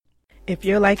If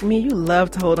you're like me, you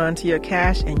love to hold on to your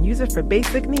cash and use it for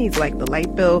basic needs like the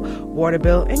light bill, water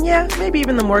bill, and yeah, maybe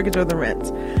even the mortgage or the rent.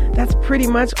 That's pretty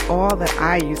much all that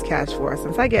I use cash for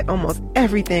since I get almost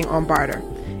everything on barter.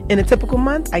 In a typical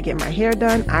month, I get my hair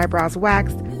done, eyebrows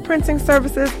waxed, printing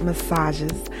services,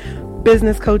 massages,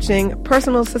 business coaching,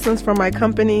 personal assistance for my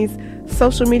companies,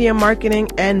 social media marketing,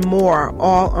 and more,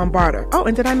 all on barter. Oh,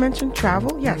 and did I mention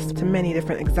travel? Yes, to many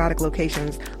different exotic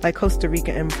locations like Costa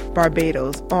Rica and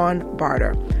Barbados on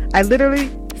barter. I literally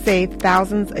save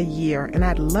thousands a year, and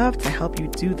I'd love to help you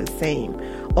do the same.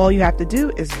 All you have to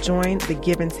do is join the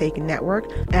Give and Take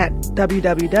Network at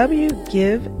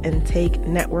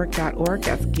www.giveandtakenetwork.org.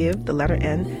 That's give, the letter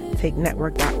N,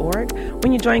 takenetwork.org.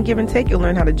 When you join Give and Take, you'll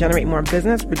learn how to generate more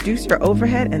business, reduce your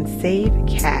overhead, and save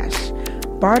cash.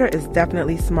 Barter is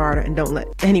definitely smarter, and don't let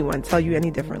anyone tell you any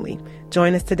differently.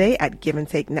 Join us today at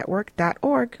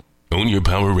giveandtakenetwork.org. Own Your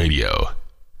Power Radio.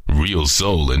 Real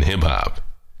soul and hip-hop.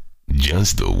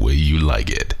 Just the way you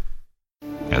like it.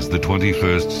 As the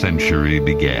 21st century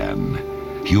began,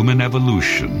 human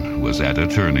evolution was at a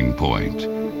turning point.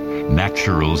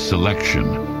 Natural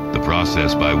selection, the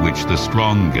process by which the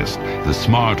strongest, the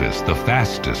smartest, the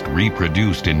fastest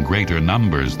reproduced in greater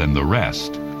numbers than the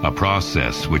rest, a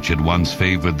process which had once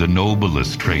favored the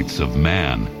noblest traits of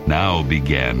man, now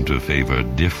began to favor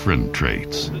different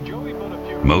traits.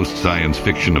 Most science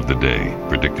fiction of the day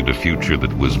predicted a future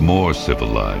that was more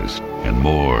civilized and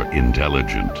more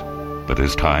intelligent. But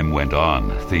as time went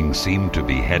on, things seemed to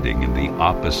be heading in the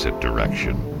opposite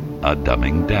direction, a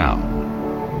dumbing down.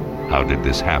 How did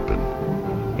this happen?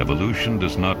 Evolution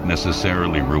does not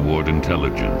necessarily reward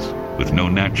intelligence. With no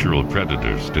natural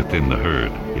predators to thin the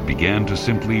herd, it began to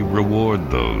simply reward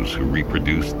those who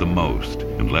reproduced the most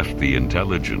and left the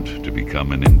intelligent to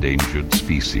become an endangered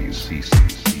species.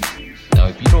 Now,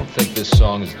 if you don't think this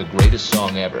song is the greatest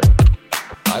song ever,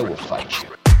 I will fight you.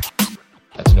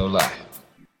 That's no lie.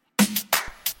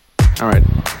 All right,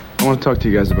 I want to talk to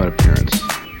you guys about appearance,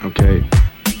 okay?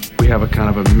 We have a kind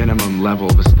of a minimum level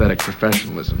of aesthetic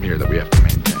professionalism here that we have to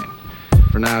maintain.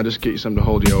 For now, just get you something to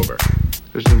hold you over.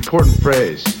 There's an important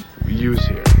phrase we use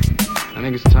here. I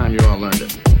think it's time you all learned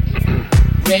it.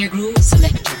 Rare groove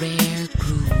selector, rare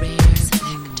groove, rare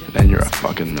selector. Then you're a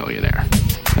fucking millionaire.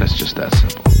 That's just that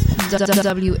simple.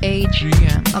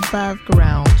 WAGM, above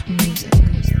ground music.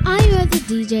 All you other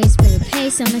DJs better pay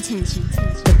some attention.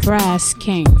 The Brass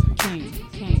King.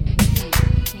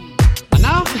 And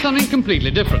now for something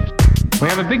completely different. We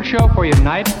have a big show for you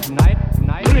tonight.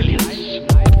 Brilliance.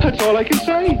 That's all I can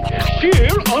say. Sheer,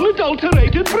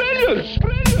 unadulterated brilliance.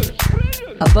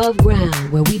 Above ground,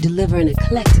 where we deliver an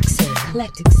eclectic sound.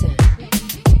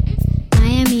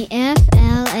 Miami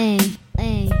FLA.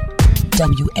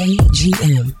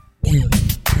 WAGM.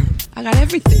 I got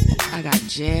everything. I got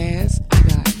jazz. I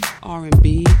got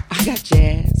R&B. I got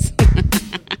jazz.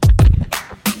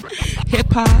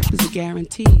 Hip-hop is a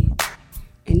guarantee.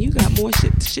 And you got more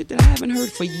shit that I haven't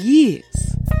heard for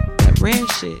years. That rare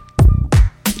shit.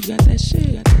 You got that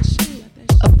shit.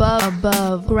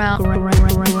 Above ground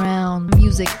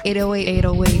music.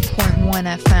 808.1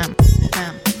 FM.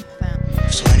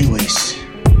 So anyways,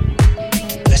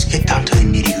 let's get down to the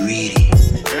nitty-gritty.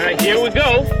 Here we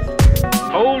go.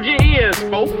 Hold your ears,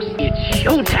 folks. It's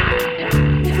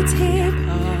showtime. If it's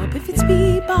hip-hop, if it's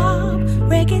bebop,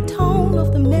 reggaeton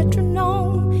of the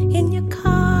metronome, in your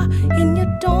car, in your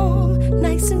dorm,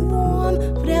 nice and warm,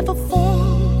 whatever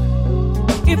form.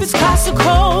 If it's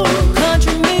classical,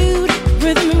 country mood,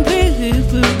 rhythm and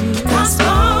blues, gospel,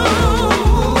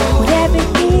 whatever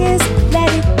it is,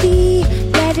 let it be,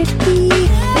 let it be,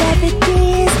 let it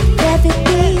is, let it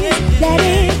is, let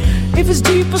it. If it's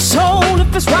deeper soul,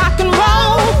 if it's rock and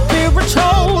roll,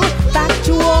 spiritual,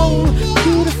 factual,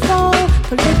 beautiful,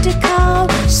 political,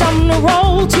 something to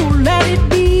roll to, let it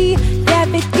be, let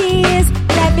it is,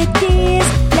 let it is,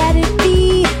 let it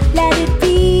be, let it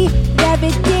be, let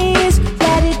it is,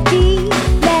 let it be,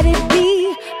 let it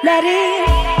be, let it.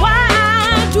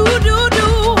 Why do I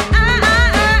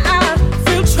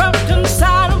feel trapped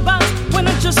inside of us when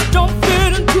I just don't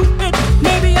fit into it?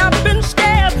 Maybe I've been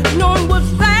stabbed, knowing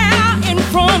what's there in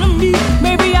front of me.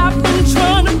 Maybe I've been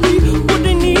trying to be what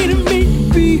they needed me to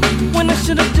be when I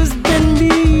should have just been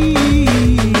me.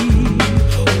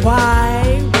 Why?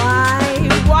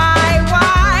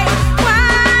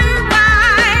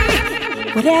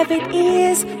 Whatever it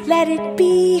is, let it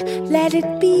be, let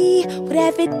it be.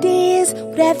 Whatever it is,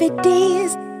 whatever it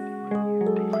is.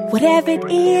 Whatever it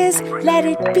is, let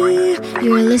it be.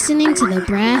 You're listening to the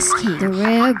Brass King, the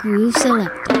Rare Groove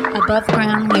Selector. Above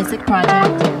ground music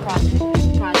project.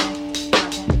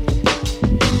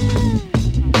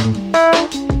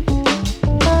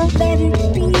 Let it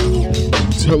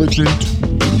intelligent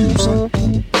music.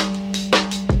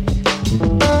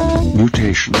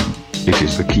 Mutation. It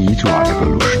is the key to our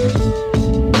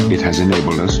evolution. It has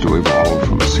enabled us to evolve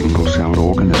from a single-celled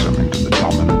organism into the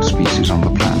dominant species on the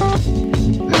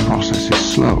planet. This process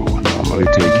is slow, normally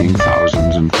taking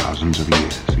thousands and thousands of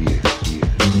years.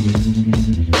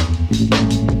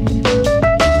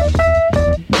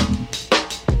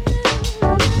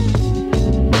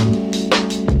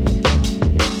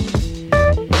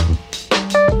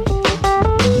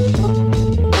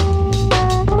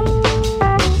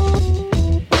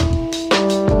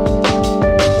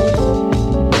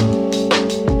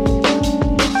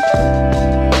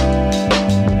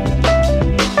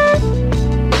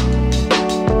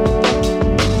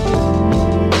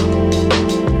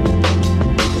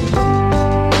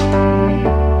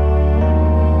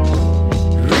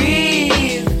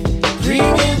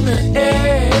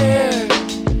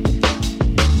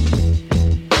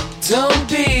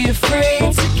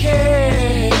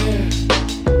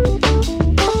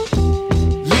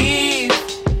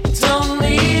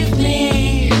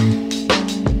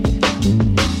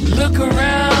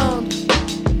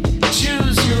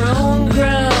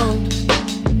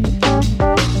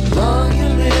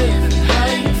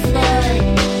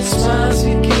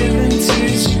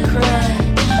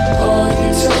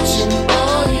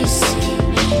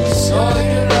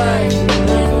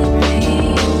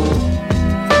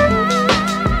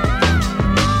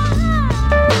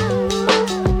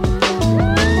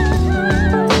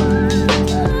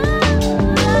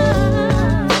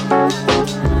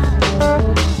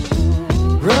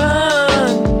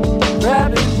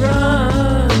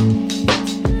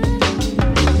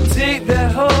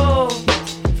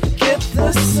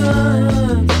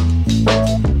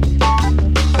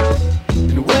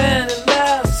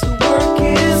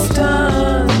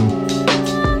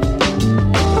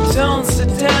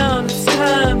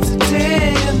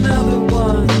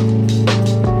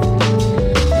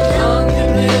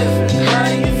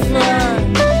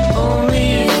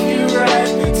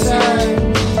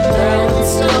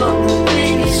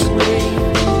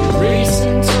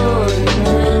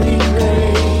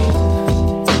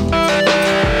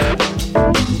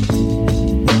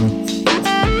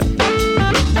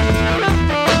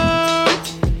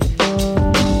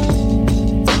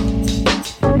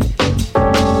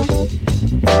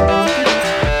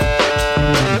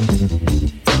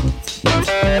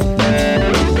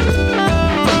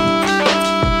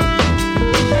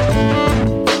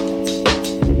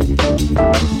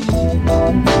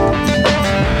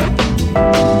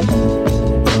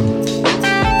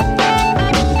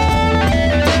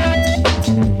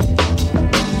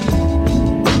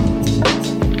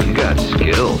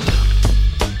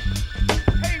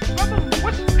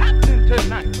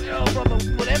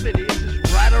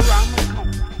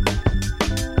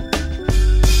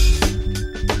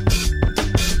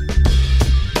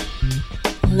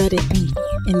 Let it be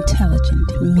intelligent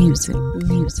music.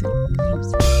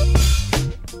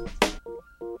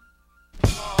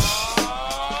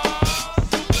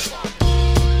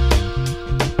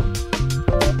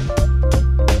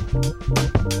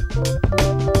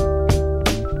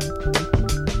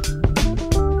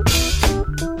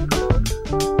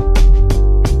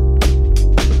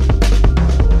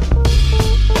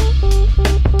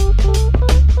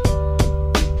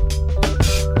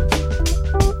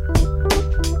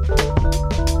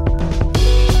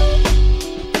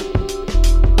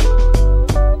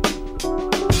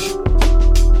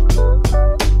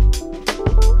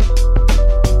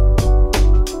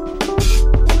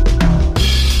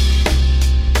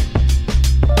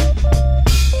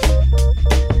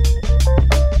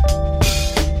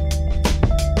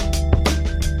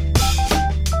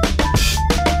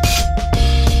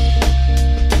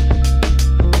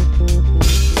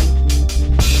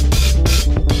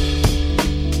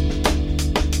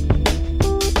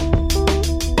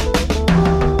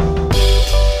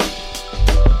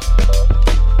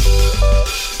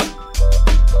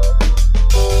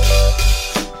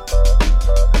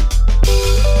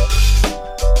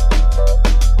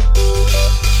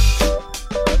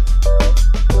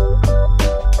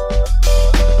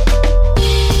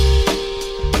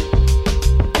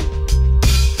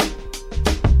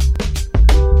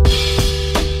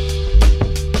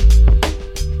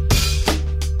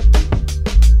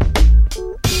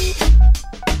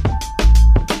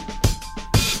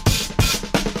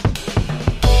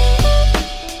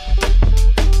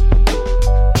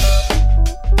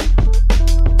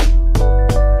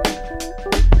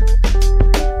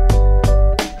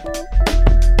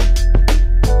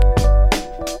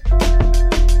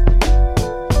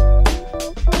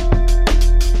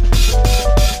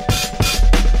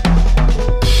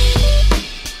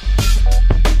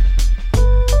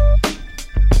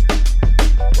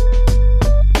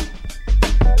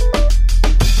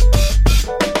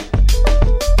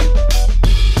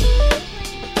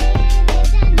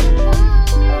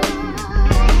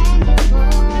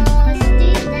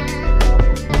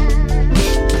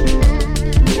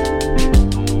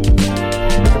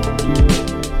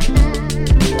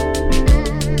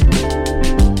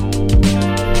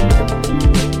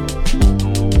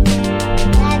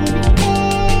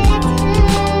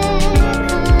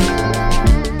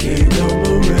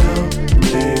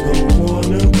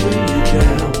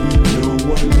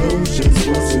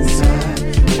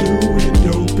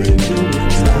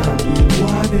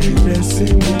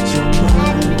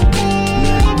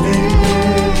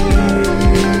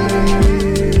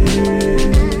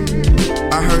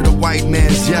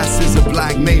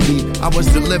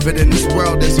 living in this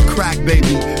world as a crack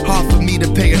baby. Hard for me to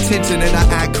pay attention and I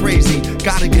act crazy.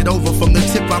 Gotta get over from the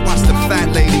tip, I watch the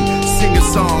fat lady sing a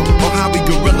song on how we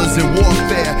gorillas in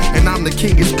warfare. And I'm the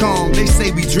king is calm, they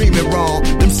say we dreaming wrong.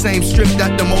 Them same strip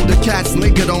that them older cats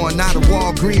lingered on. Now the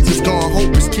Walgreens is gone,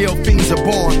 hope is killed, fiends are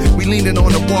born. We leaning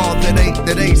on the wall that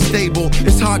ain't stable.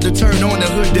 It's hard to turn on the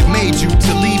hood that made you.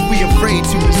 To leave we afraid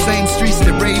to. The same streets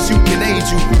that raised you can age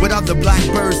you. With other black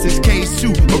birds is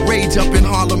K2. A rage up in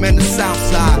Harlem and the South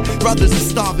Side. Brothers are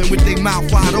starving with their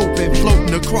mouth wide open,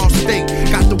 floating across state.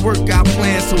 Got the workout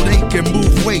plan so they can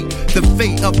move weight. The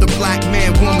fate of the black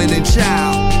man, woman, and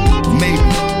child. Maybe.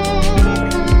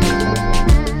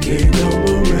 Can't come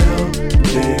around,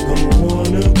 they gon'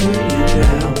 wanna bring you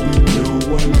down. No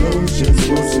one knows just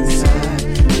what's inside.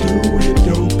 Doing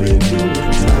dope and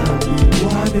doing time.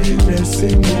 Why they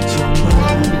messing with your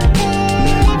mind?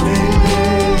 Like baby,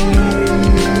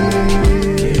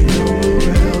 can't come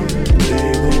around, they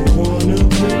gon' wanna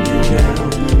bring you down.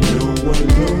 No one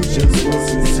knows just what's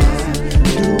inside.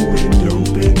 Doing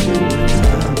dope and doing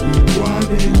time. Why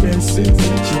they messing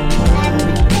with your mind?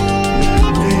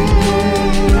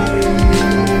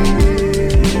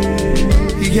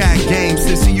 He had game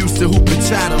since he used to hoop and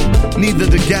chat him. Neither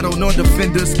the ghetto nor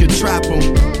defenders could trap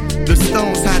him. The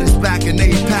Stones had his back and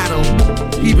they pat him.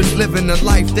 He was living a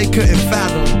life they couldn't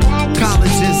fathom.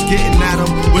 Colleges getting at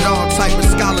him with all type of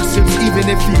scholarships. Even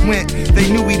if he went, they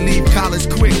knew he'd leave college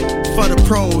quick. For the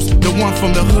pros, the one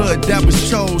from the hood that was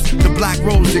chose. The black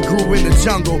rose that grew in the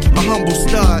jungle, a humble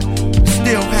stud.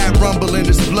 Still had rumble in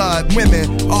his blood. Women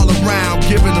all around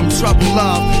giving him trouble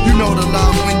love. You know the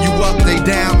love when you up, they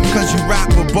down. Cause you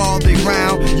rap a ball, they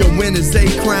round. Your winners, they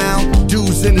crown.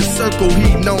 Dudes in the circle,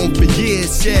 he known for years.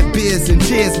 Shed beers and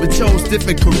tears, but chose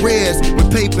different careers. When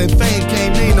paper and fame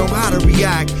came, they know how to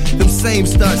react. Them same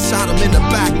studs shot him in the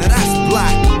back. Now that's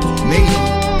black, maybe.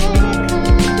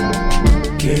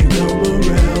 Can't come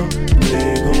around,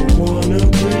 they gon' wanna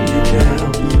bring you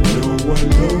down. No one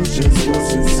knows just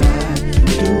what's inside.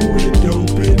 Doing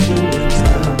dope and doing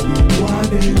time. Why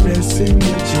they messing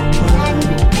with your mind?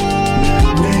 Like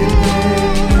baby,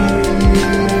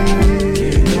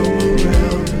 can't come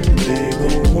around, they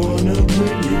gon' wanna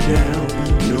bring you down.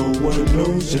 No one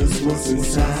knows just what's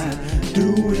inside.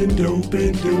 Doing dope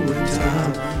and doing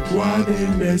time. Why they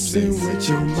messing with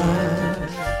your mind?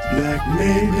 Black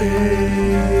maybe.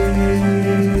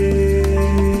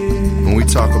 When we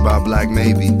talk about Black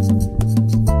Maybe,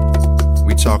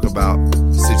 we talk about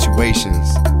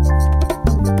situations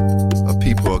of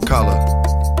people of color.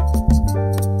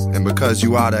 And because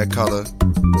you are that color,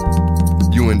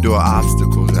 you endure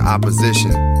obstacles and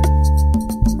opposition.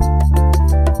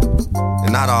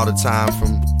 And not all the time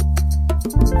from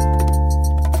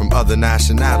other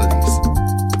nationalities.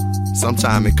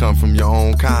 Sometimes it comes from your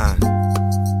own kind.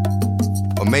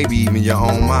 Or maybe even your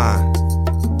own mind.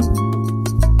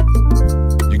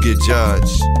 You get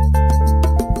judged.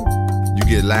 You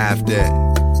get laughed at.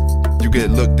 You get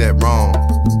looked at wrong.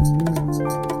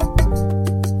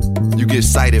 You get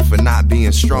cited for not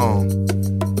being strong.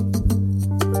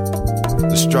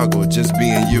 The struggle of just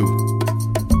being you.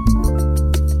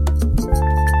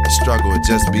 The struggle of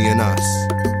just being us.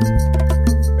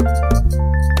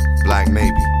 Black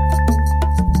Maybe.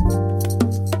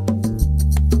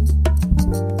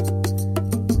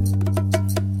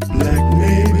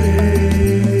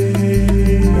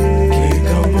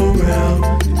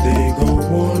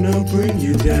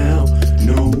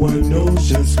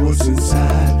 Just what's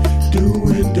inside,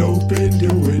 doing dope and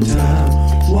doing time.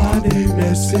 Why they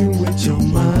messing with your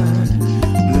mind?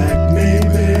 Black maybe.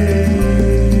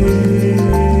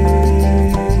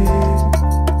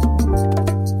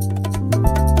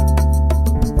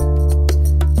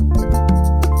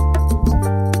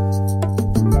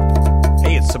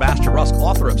 Hey, it's Sebastian Rusk,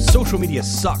 author of Social Media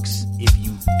Sucks If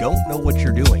You Don't Know What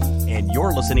You're Doing, and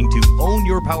you're listening to Own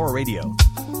Your Power Radio.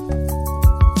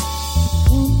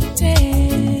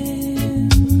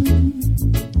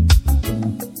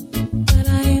 But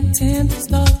I intend to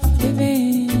start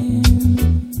living.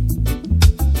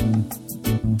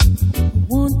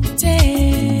 Won't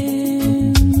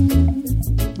pretend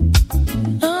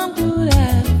I'm good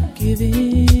at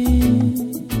giving.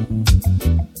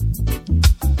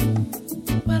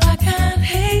 But I can't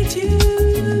hate you,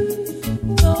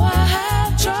 though I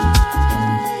have tried.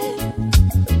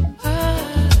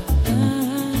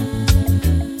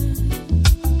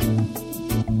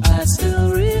 I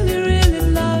still really,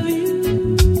 really love you.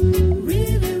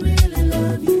 Really, really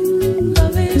love you.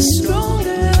 Love is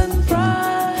stronger than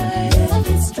pride. Love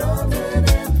is stronger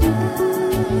than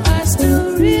pride. I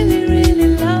still really,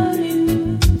 really love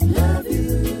you. Love you.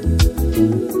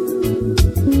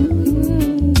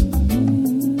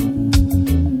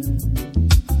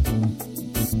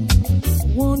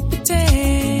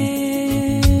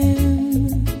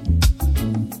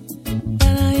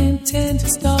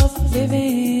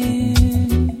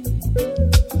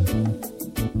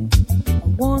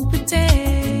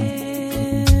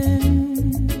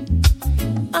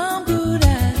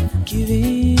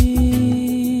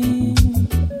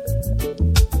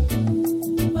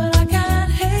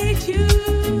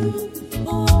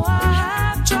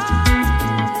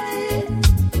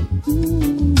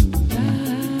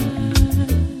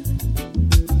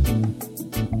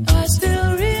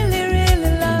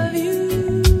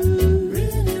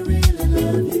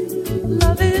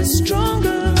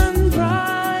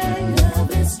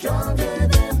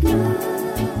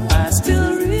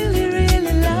 still really,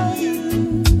 really love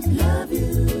you. Love you.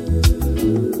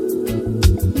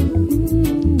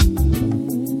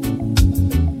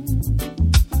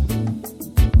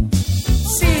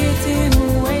 Sitting,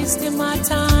 wasting my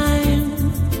time.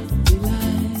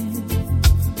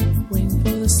 Waiting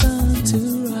for the sun to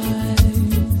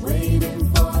rise. Waiting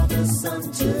for the sun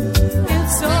to rise.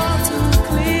 It's all too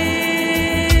clear.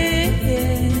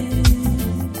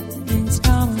 Things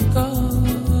come and go.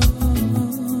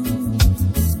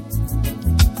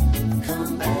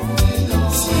 Come and go.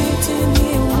 Sitting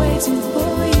here waiting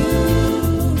for you.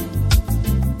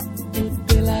 Would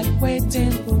be like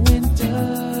waiting for winter.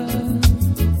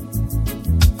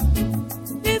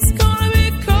 It's gonna be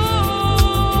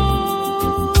cold.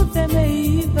 There may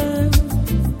even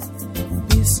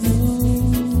be snow.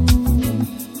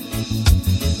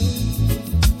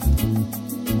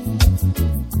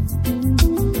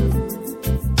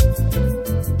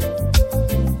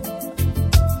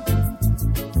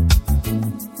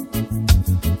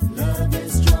 Love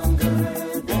is stronger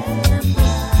than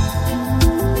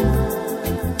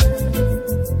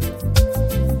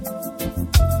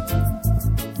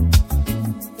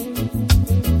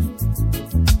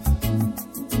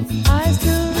I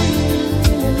still really,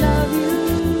 really love you.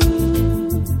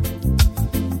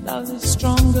 Love is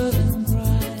stronger than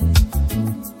pride.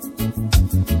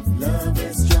 Love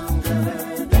is stronger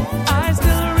than I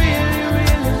still really,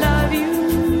 really love you.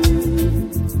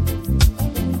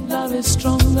 Love is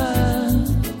stronger.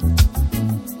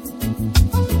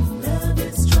 Love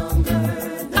is stronger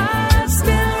than I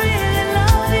still really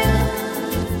love you.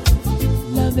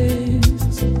 Love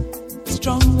is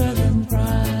stronger than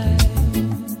pride.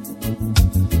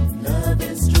 Love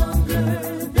is stronger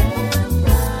than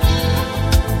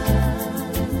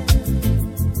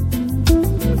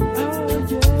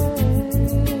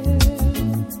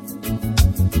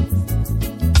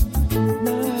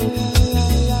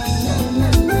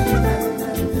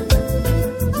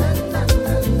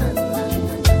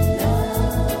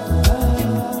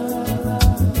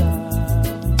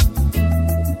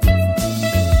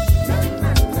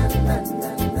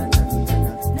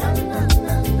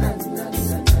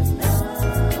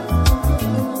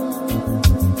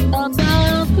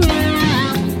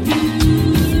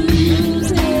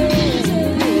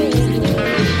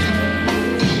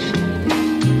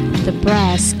The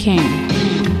Brass King.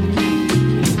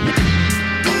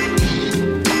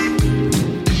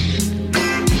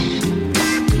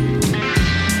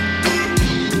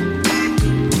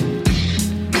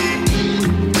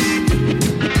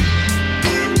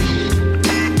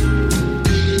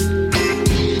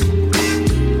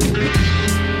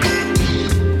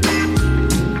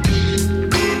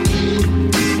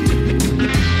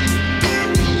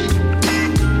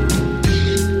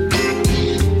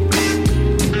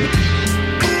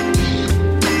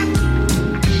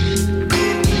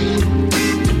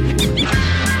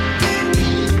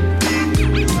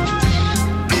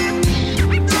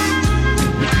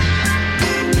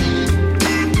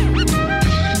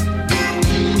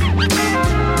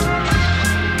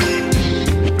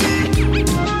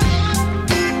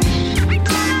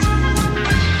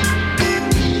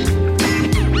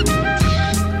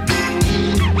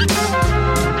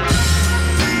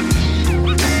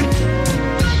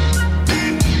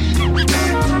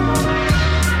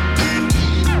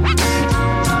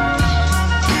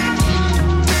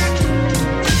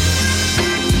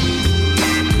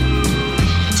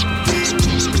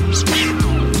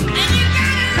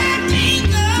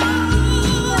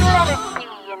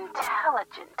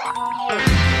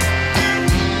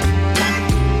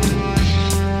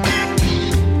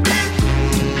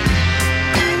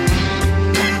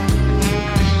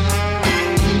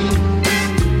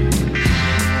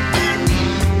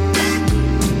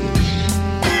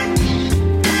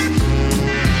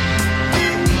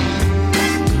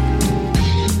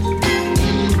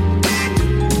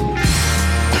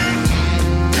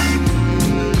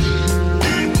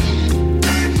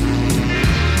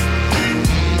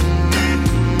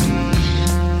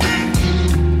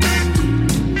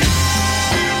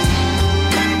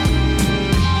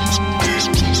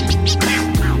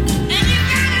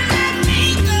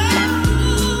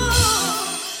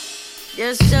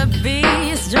 Just to be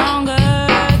stronger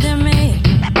than me.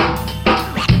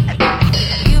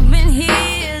 You've been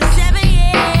here 7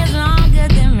 years longer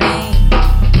than me.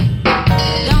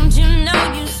 Don't you know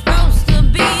you're supposed to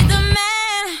be the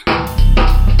man?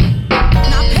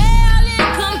 Now pale in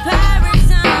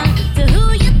comparison to who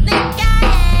you think I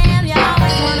am. You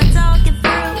always wanna talk it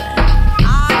through.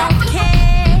 I don't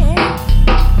care.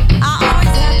 I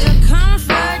always have to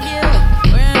comfort you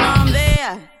when I'm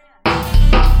there.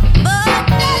 But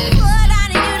that's what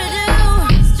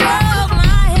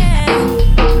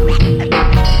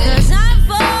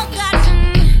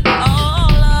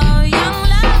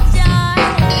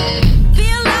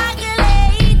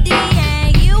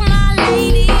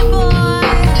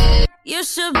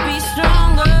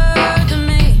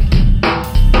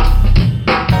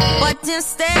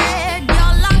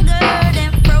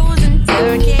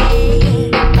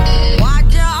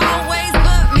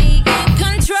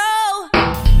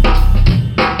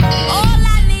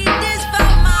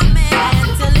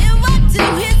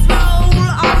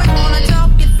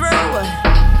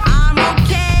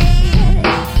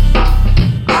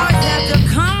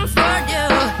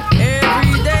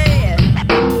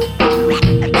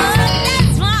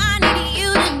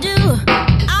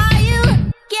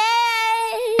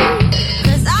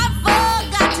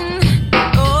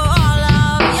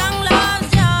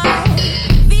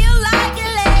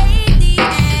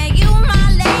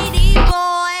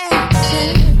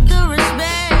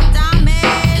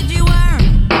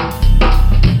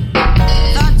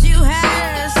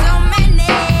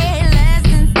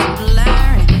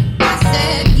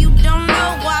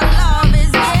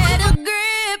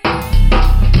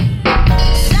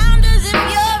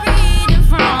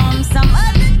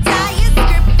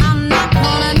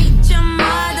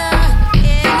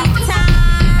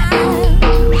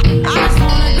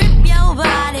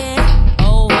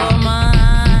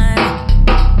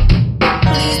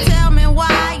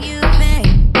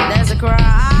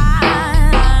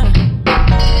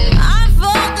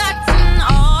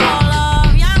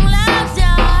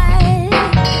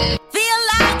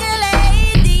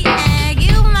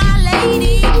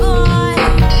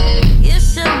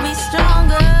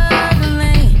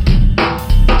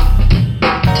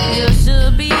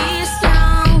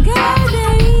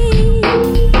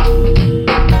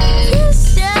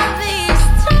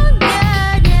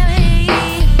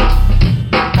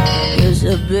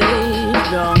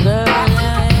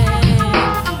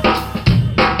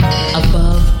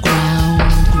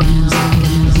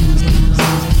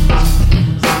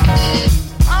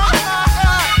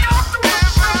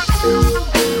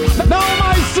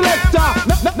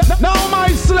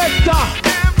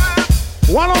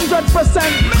 100%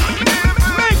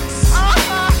 mix.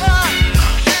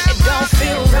 It don't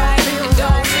feel right. It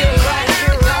don't feel right.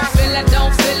 It don't feel. I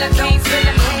don't feel. I can't feel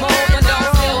it no more. It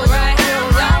don't feel right.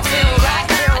 Don't feel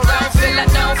right. I don't feel. I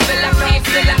don't feel. I can't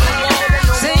feel it no more.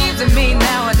 Seems to me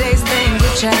nowadays things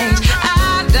will change.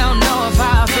 I don't know if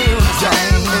I'll feel the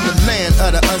same. In the land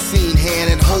of the unseen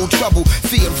hand and hold trouble.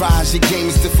 Theorize your game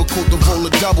is difficult to roll a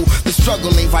double. The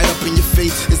struggle ain't right up in your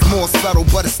face. It's more subtle,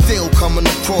 but it's still coming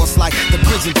across like the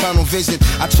bridge in tunnel vision.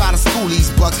 I try to school these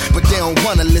bucks, but they don't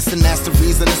wanna listen. That's the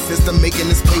reason the system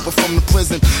making this paper from the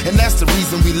prison. And that's the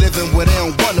reason we living where they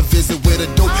don't wanna visit. Where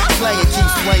the dope slaying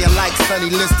keeps playing like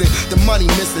Sonny Liston. The money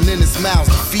missing in his mouth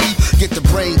to feed. Get the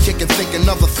brain kicking, thinking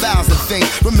of 1,000 things.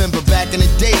 Remember back in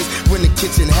the days when the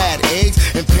kitchen had eggs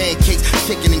and pancakes,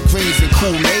 chicken and greens and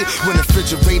Kool-Aid. When the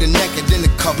refrigerator naked in the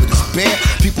cupboard is bare.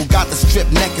 People got the strip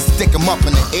neck and stick them up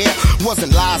in the air.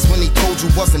 Wasn't lies when he told you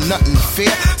wasn't nothing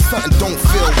fair. Something don't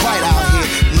feel right out here.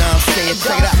 Now I'm saying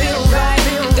straight out. Don't feel right.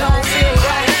 Don't feel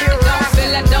right. Don't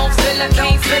feel. I don't feel. I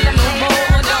can't feel it no more.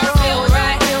 Don't feel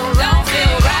right. Don't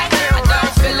feel right. I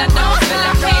don't feel. I don't feel.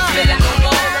 I can't feel it no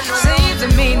more. Seems to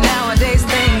me nowadays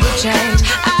things will change.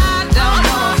 I don't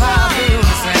know if I'll feel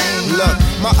the same. Look,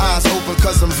 my eyes open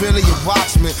cause I'm really a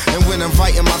watchman. And when I'm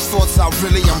writing my thoughts out,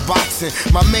 really unboxing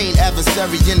my main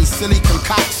adversary, any silly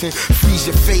concoction. Freeze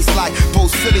your face like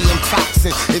botulinum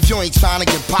toxin. If you ain't trying to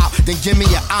get popped, then give me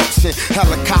an option.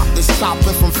 Helicopters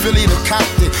chopping from Philly to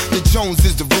Compton. The Jones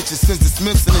is the richest since the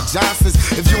Smiths and the Johnsons.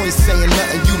 If you ain't saying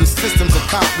nothing, you the system's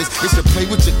accomplice. It should play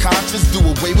with your conscience, do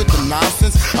away with the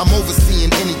nonsense. I'm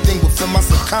overseeing anything within my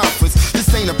circumference. This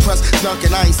ain't a press junk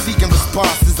and I ain't seeking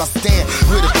responses. I stand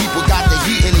where the people got the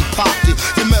heat and they popped it.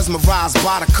 You're mesmerized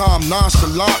by the calm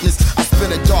nonchalantness. I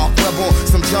spin a dark web on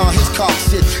some John Hitchcock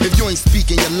shit. If you ain't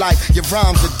speaking your life, your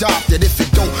rhymes adopted. If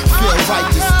it don't feel right,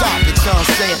 just stop it. You know what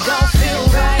I'm saying? Don't feel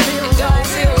right. Don't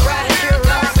feel right.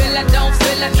 Don't feel. I don't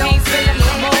feel. I can't feel it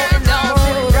no more. It don't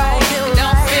feel right.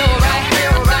 Don't feel right.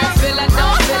 Don't feel. I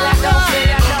don't feel. I don't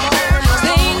feel it no more.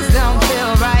 Things don't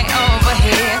feel right over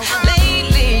here.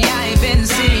 Lately I ain't been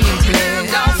seeing clear.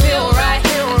 Don't feel right.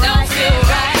 Don't feel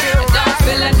right. Don't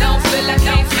feel. I don't feel. I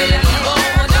can't feel it no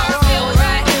more. Don't feel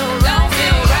right. Don't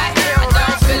feel right.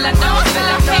 Don't feel. I don't feel.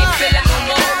 I can't feel it no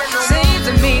more. Seems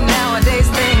to me nowadays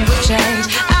things will change.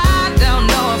 I don't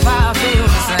know if I'll feel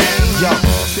the same. Yo,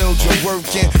 children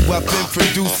working, weapon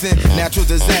producing, natural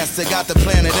disaster got the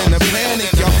planet in the planet,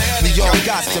 yo. We all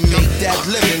got to make that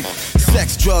living.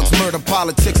 Sex, drugs, murder,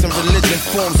 politics, and religion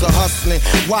forms of hustling.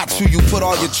 Watch who you put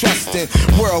all your trust in.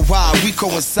 Worldwide, we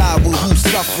coincide with who's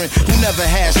suffering, who never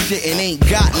has shit and ain't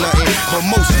got nothing, but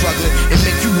most struggling. It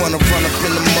make you wanna run up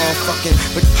in the motherfucking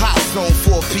but hot zone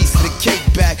for a piece of the cake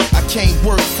back. I can't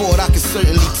work for it, I can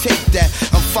certainly take that.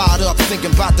 I'm fired up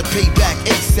thinking about the payback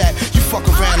ASAP. You fuck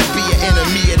around and be an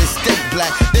enemy of the state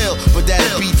black. Ill, but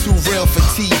that'd be too real for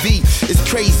TV. It's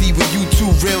crazy when you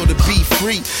too real to be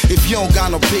free. If you don't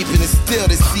got no paper, then still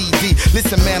the CD.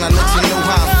 Listen, man, I let you know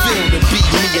how I feel to be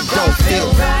me. It don't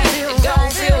feel right. It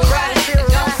don't feel right. It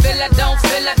don't feel. I don't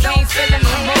feel. I can't feel it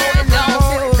no more. It don't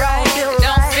feel right. It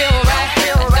don't feel right.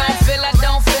 It don't feel. I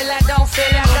don't feel. I don't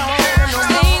feel it no more.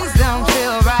 Things don't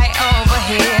feel right over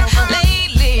here.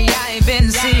 Lately I ain't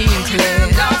been seeing clear.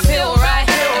 It don't feel right.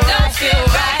 It don't feel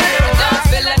right. It don't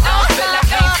feel. I don't feel. I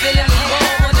can't feel it no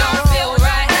more. It don't feel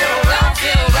right. It don't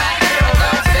feel right. It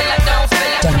don't feel. I don't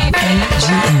feel. I can't feel it no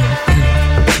more.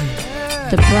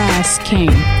 The Brass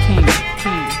King.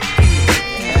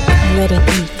 Let it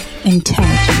be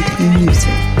intelligent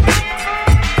music.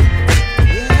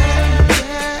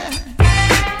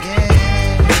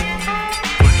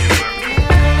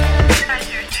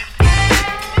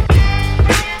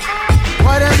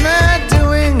 What am I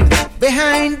doing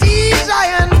behind these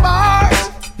iron bars?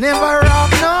 Never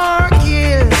robbed nor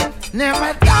killed,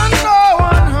 never done no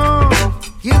one harm.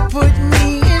 You put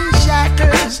me in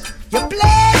shackles, you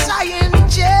place I in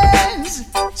chains.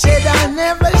 Said I'll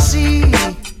never see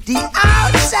the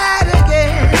outside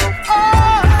again.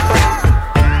 Oh,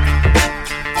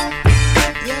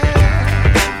 yeah.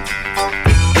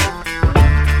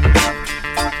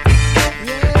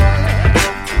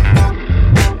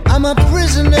 I'm a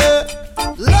prisoner,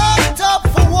 locked up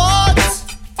for what?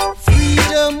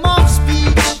 Freedom of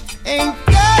speech, ain't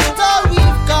that all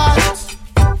we've got?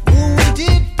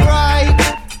 Wounded pride,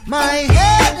 my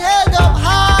head held up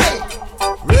high.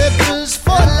 Rebels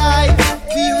for life,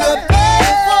 we rebel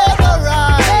for the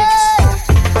rights.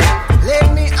 Let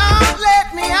me out,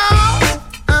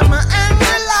 I'm an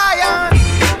angry lion.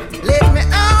 Let me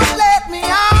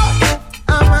out,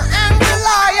 I'm an angry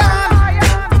lion.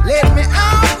 Let me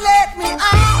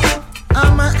out,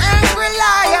 I'm an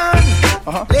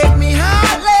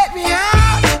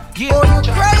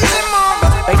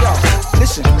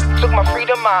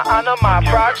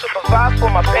for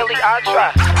my belly, I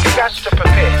try. You got to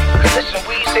prepare. Cause listen,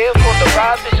 we's here for the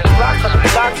ride. Vision's locked, cause we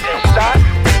locked inside.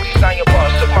 Sign your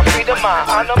boss, took my freedom, my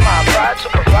honor, my pride.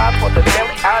 To provide for the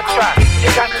belly, I try. You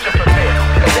got to prepare.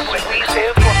 Cause listen, we's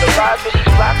here for the ride.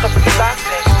 Vision's locked, cause we locked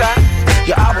inside.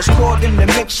 Yeah, I was caught in the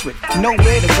mix with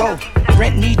nowhere to go.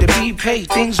 Rent need to be paid,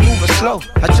 things moving slow.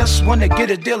 I just wanna get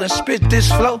a deal and spit this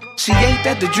flow. See, ain't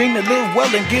that the dream to live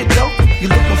well and get dope? You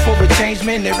looking for a change,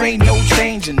 man, there ain't no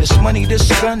changing. This money, this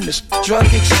gun, this drug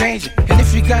exchanging. And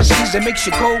if you got C's, that makes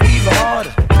you go even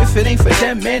harder. If it ain't for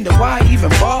them, man, then why even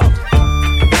bother?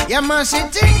 Yeah, man, she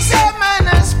thinks that man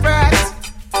a sprat.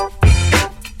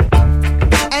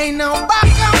 Ain't no back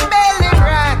and belly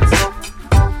rat.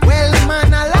 Well,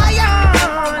 man, a lion.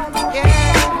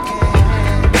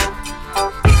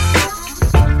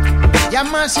 Yeah,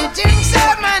 man, she thinks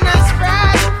that man a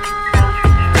sprat.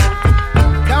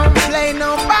 Don't play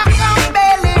no back and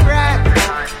belly rat.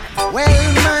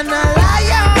 Well, man, a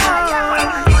lion.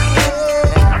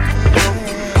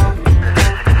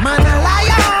 Man, a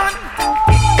lion.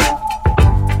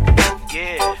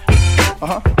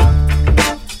 Uh-huh.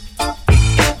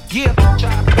 Yeah.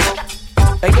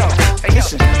 Hey, yo,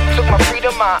 listen. Took my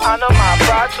freedom, my honor, my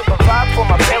pride. To provide for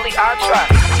my belly, I try.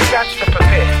 You got to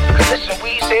prepare. Cause listen,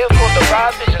 we's here for the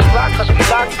ride. Vision's locked, cause we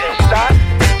locked inside.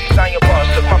 Sign your boss.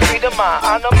 Took my freedom, my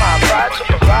honor, my pride. To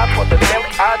provide for the belly,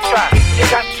 I try. You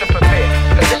got to prepare.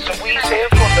 Cause listen, we's here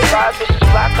for the ride. Vision's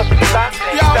locked, cause we locked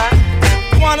inside.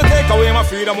 Wanna take away my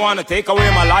freedom, wanna take away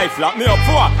my life. Lock me up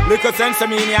for little sense of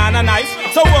meaning and a knife.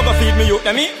 So who go feed me youth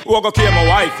and me? Who go kill my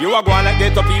wife? You are going like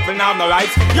ghetto people now have no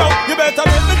rights. Yo, you better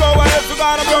let me go or else you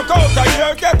gonna broke out of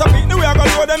here. Ghetto people, we are gonna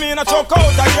throw them in a choke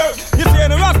out of here. You see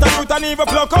the rasta youth and even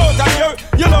pluck out of here.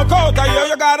 You look out of here,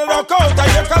 you gotta look out of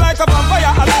here. Cause like a vampire,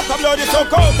 a lot of blood is so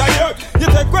out of here. You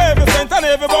take every cent and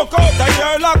every buck out of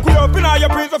here. Lock we up in all your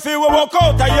prison, feel we walk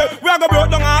out of here. We are gonna break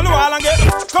down all the wall and get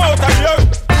out of here.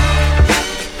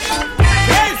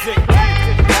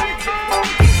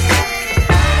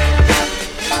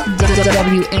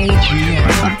 WAGN,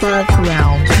 above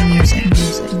ground music.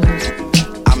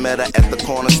 I met her at the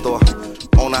corner store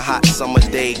on a hot summer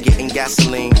day, getting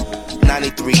gasoline.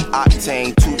 93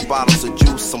 octane, 2 bottles of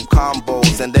juice, some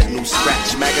combos, and that new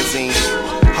Scratch magazine.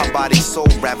 Her body so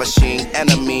ravishing,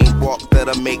 and a mean walk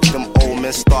that'll make them old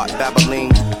men start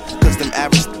babbling. Cause them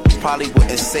average probably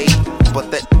wouldn't say,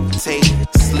 but that tape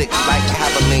slick like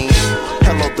Haviline.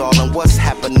 Hello darling, what's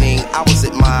happening? I was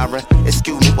admiring.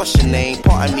 Excuse me, what's your name?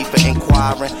 Pardon me for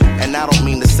inquiring. And I don't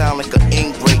mean to sound like an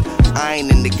ingrate. I ain't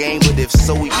in the game, but if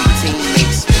so, we be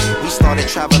teammates. We started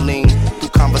traveling through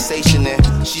conversation,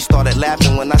 and she started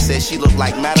laughing when I said she looked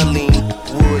like Madeline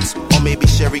Woods, or maybe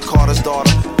Sherry Carter's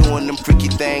daughter, doing them freaky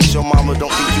things your mama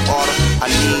don't think you oughta. I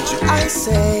need you. I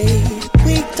say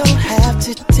we don't have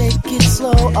to take it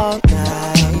slow all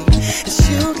night. As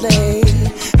you lay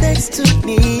next to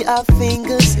me, our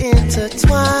fingers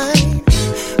intertwine.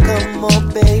 Come on,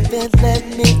 baby, let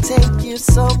me take you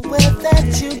somewhere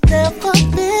that you've never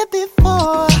been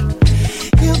before.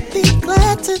 You'll be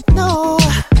glad to know.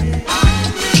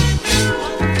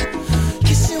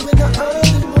 Kiss you in the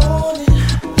early morning,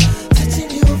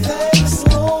 touching you very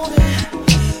slowly.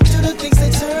 Do the things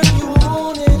that turn you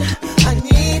on, and I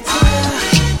need to.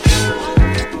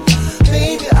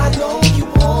 Baby, I know you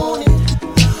want it.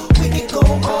 We can go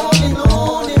on and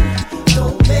on, and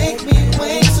don't make me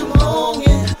wait too long,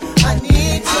 and I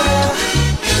need to.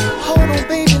 Hold on,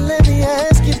 baby, let me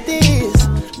ask you this.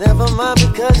 Never mind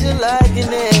because you're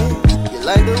liking it. You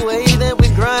like the way that we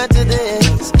grind to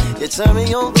this. You turn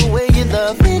me on the way you're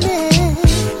loving it.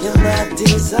 You're my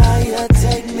desire,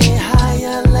 take me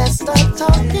higher. Let's stop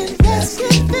talking, let's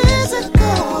get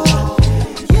physical.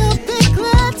 You'll be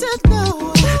glad to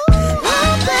know.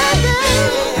 Oh, baby.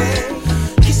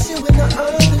 Kiss you in the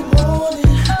early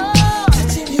morning,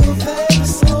 touching you very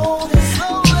slowly.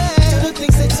 Do the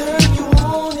things that turn you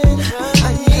on, and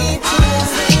I need to.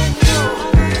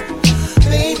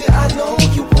 Baby, I know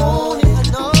you want it.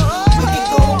 We can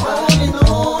go on and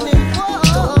on, and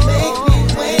don't make me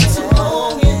wait too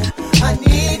long, and I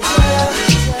need to.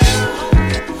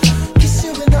 Kiss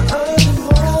you in the early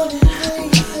morning,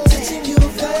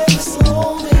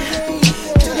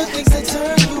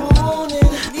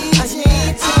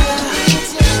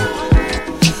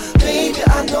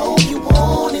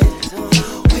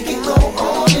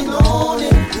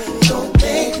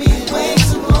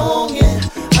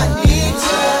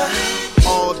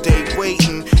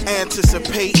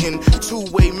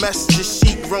 messages,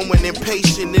 she growing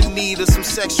impatient, in need of some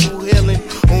sexual healing.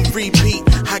 On repeat,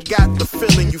 I got the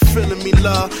feeling, you feeling me,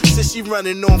 love? Since she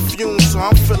running on fumes, so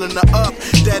I'm filling her up.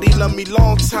 Daddy love me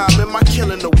long time, am I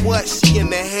killing her what? She in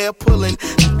the hair pulling,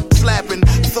 slapping,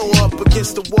 throw up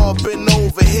against the wall, bend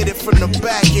over, hit it from the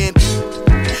back end.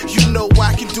 You know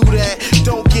I can do that.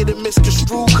 Don't get it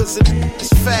misconstrued, cause it's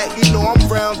fat. You know I'm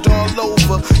round all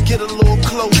over. Get a little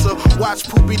closer. Watch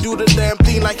Poopy do the damn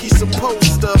thing like he's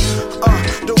supposed to.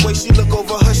 The way she look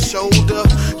over her shoulder.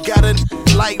 Got a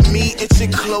like me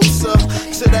itching closer.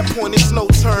 To that point, it's no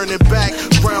turning back.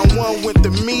 Round one went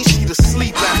to me, she to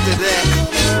sleep after that.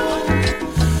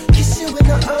 Kiss you in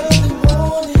the early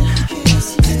morning.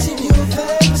 Teaching you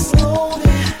very slowly.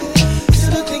 To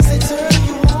the things that turn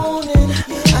you on.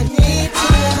 I need to.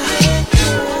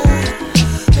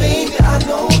 Baby, I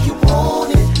know you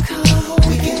want it.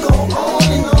 We can go on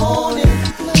and on it.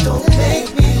 Don't make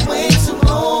me wait too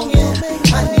long.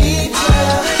 I need to.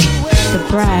 The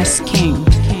Brass King.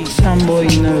 Some boy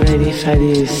not ready for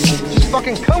this. Just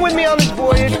fucking come with me on this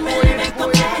voyage. Let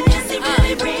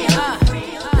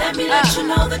me let you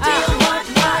know the deal.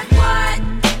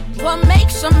 What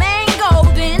makes a man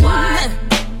golden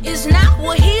is not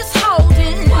what he's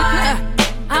holding.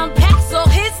 I'm past all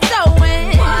his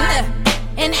throwing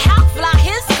and how fly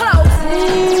his clothes.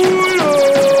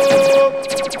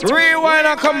 Rewind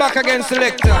and come back again,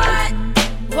 selector.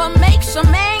 What makes a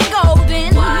man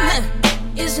golden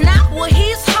is not what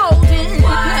he's holding.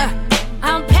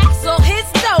 I'm past all his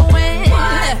throwing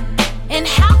and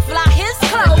how fly his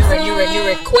clothes. You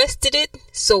requested it,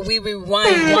 so we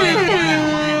rewind.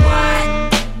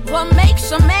 What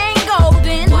makes a man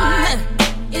golden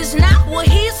is not what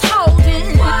he's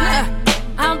holding.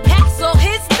 I'm past all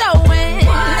his throwing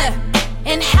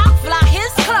and how fly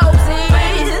his clothes.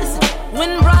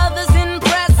 When brothers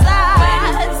impress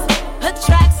eyes,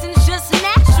 attraction's just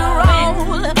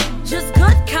natural. Just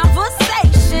good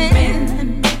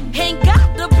conversation. Ain't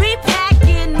got to be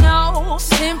packing, no.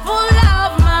 Simple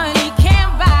love money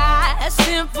can't buy.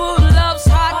 Simple love's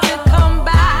hard to come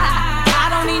by. I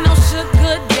don't need no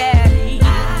sugar daddy.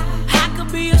 I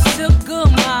could be a sugar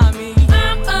mommy.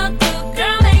 I'm a good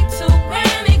girl, ain't too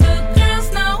many good girls.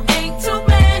 No, ain't too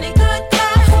many good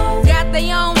girls. Got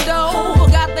their own dough,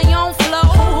 got their own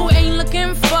flow. Ain't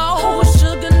looking for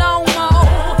sugar no more.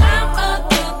 I'm a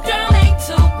good girl, ain't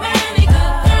too many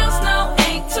good girls. No,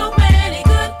 ain't too many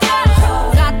good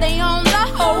girls. Got their own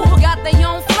dough, got their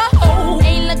own flow.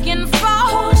 Ain't looking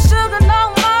for sugar no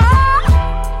more.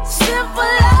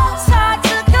 Simple love's hard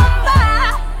to come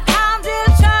by. I'm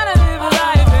just trying to live a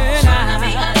life and trying to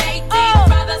be a lady.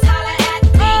 Brothers holler at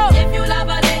me if you love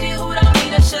a lady who don't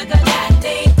need a sugar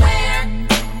daddy. Where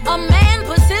a man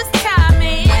puts his time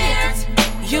in,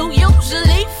 you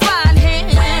usually find him.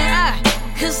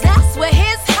 Cause that's where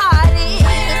his heart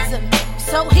is.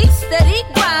 So he's steady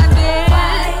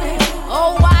grinding.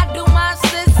 Oh, why do my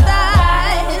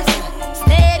sisters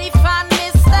steady find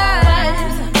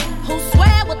misters who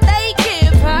swear what they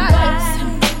give us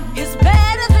is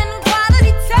better than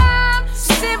quality time?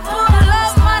 Simple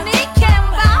love money can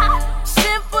buy.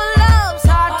 Simple love's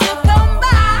hard to come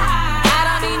by. I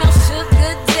don't need no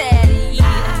sugar daddy.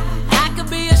 I could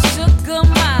be a sugar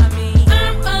mommy.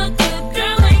 I'm a good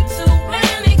girl, ain't too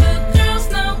many good girls.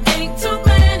 No, ain't too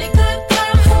many good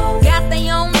girls. Got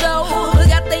their own dough,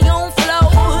 got their own flow.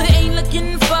 Ain't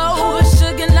looking for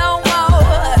sugar no more.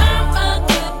 I'm a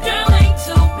good girl, ain't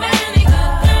too many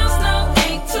good girls. No,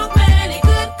 ain't too many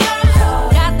good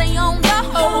girls. Got their own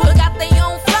dough, got their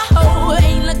own flow.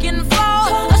 Ain't looking for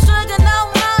sugar no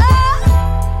more.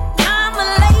 I'm a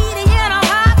lady and I'm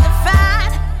hard to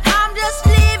find. I'm just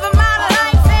living my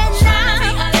life and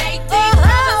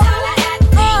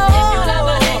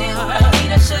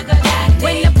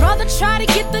when your brother try to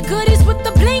get the goodies with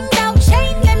the blinged out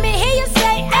chain, let me hear you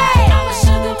say, hey, I'm a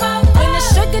sugar mama. When the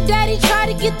sugar daddy try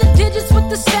to get the digits with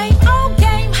the same old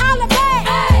game, holla back,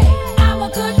 hey, I'm a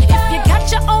good girl. If you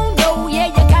got your own dough, yeah,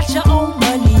 you got your own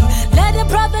money. Let a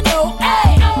brother know,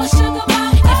 hey, I'm a sugar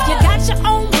mama. If you got your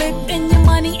own whip and your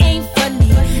money ain't funny,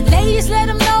 ladies, let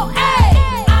them know,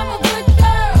 hey, I'm a good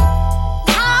girl.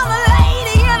 I'm a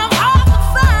lady and I'm hard to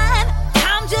find.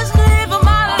 I'm just living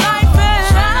my life and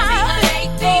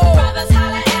brothers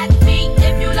holler at me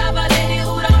if you love a lady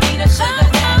who don't need a sugar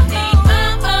daddy.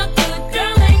 I'm a good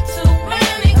girl, ain't too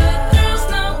many good girls.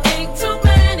 No,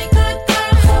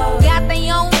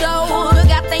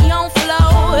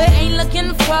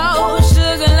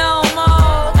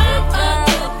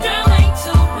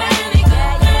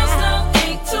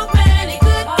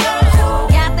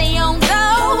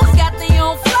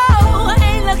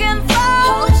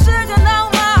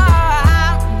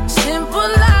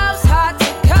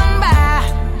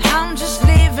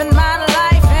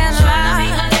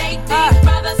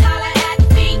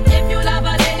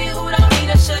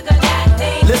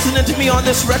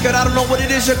 this record. I don't know what it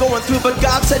is you're going through, but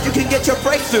God said you can get your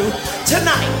breakthrough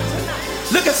tonight.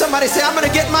 Look at somebody, say, I'm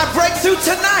gonna get my breakthrough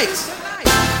tonight.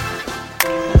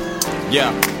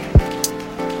 Yeah.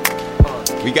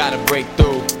 We gotta break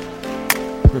through.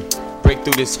 Break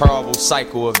through this horrible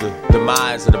cycle of the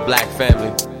demise of the black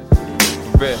family.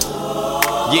 For real.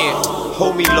 Yeah,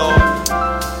 hold me, Lord.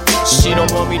 She don't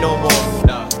want me no more.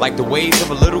 Nah. Like the ways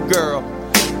of a little girl,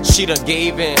 she done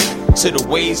gave in to the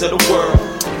ways of the world.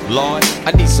 Lord,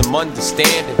 I need some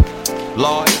understanding.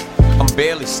 Lord, I'm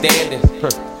barely standing.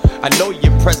 I know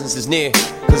your presence is near,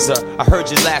 cause I heard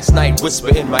you last night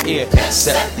whisper in my ear.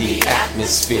 Set the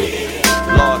atmosphere.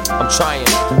 Lord, I'm trying,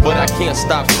 but I can't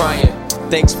stop crying.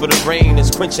 Thanks for the rain,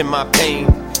 it's quenching my pain.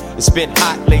 It's been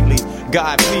hot lately.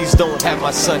 God, please don't have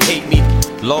my son hate me.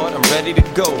 Lord, I'm ready to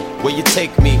go where you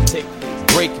take me.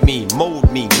 Break me, mold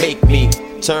me, make me.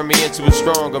 Turn me into a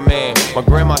stronger man. My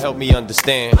grandma helped me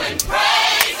understand.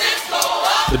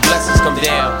 The blessings come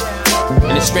down,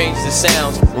 and it's strange as it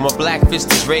sounds. When my black fist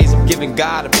is raised, I'm giving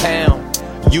God a pound.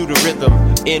 You the rhythm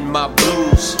in my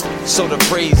blues, so the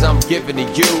praise I'm giving to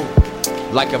you.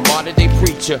 Like a modern day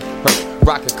preacher,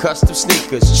 rockin' custom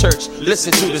sneakers. Church,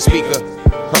 listen to the speaker.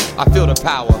 I feel the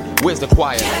power, where's the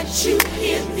choir? Can't you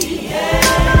hear the air?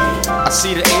 I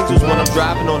see the angels when I'm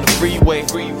driving on the freeway.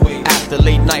 After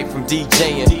late night from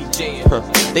DJing.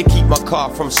 They keep my car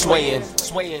from swaying.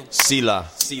 Selah.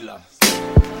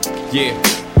 Yeah,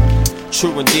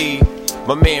 true indeed.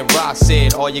 My man Ross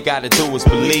said all you gotta do is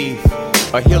believe.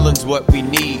 A healing's what we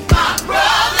need. My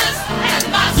brothers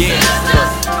and my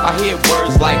sisters. I hear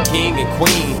words like king and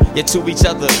queen. Yet to each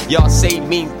other, y'all say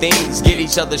mean things. Get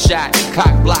each other shot,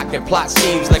 cock, block, and plot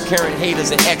schemes. Like current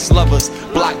haters and ex-lovers.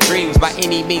 Block dreams by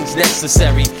any means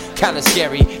necessary. Kinda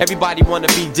scary. Everybody wanna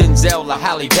be Denzel or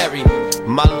Halle Berry.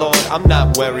 My Lord, I'm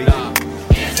not worried.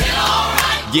 Is it alright?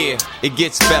 Yeah, it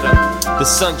gets better. The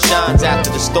sun shines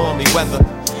after the stormy weather.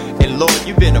 And Lord,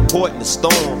 you've been a port in the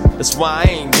storm. That's why I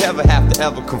ain't never have to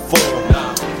ever conform.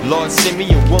 Lord, send me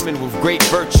a woman with great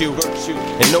virtue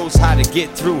and knows how to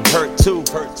get through hurt too.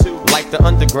 Like the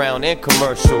underground and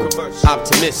commercial.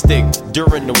 Optimistic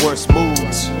during the worst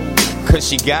moods. Cause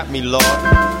she got me, Lord.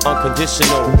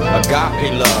 Unconditional,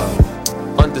 agape love.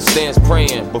 Understands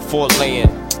praying before laying.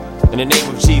 In the name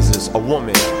of Jesus, a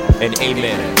woman, and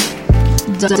amen.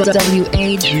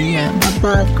 WAGM,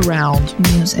 above ground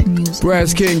music.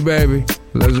 Brass King, baby.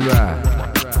 Let's ride.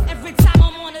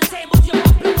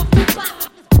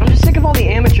 I'm just sick of all the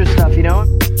amateur stuff, you know?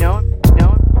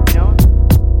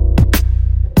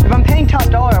 If I'm paying top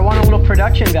dollar, I want a little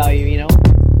production value, you know?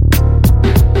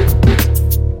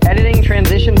 Editing,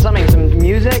 transition, something, some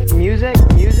music.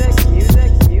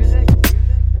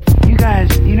 You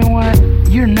guys, you know what?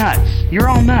 You're nuts. You're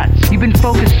all nuts. You've been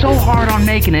focused so hard on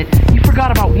making it, you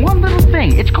forgot about one little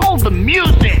thing. It's called the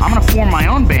music. I'm gonna form my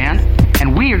own band,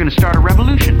 and we are gonna start a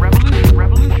revolution. On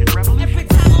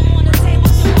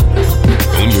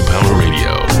Your Power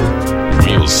Radio,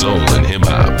 real soul and hip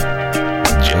hop,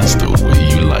 just the way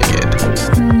you like it.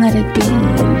 Let it be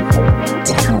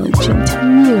intelligent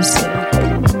music.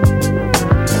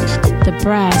 The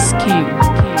Brass King.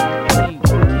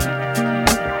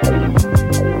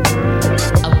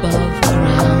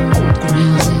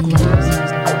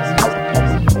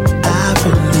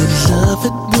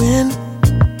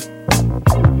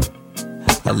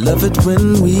 I love it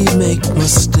when we make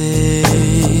mistakes.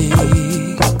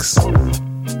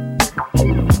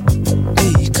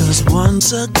 Because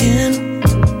once again,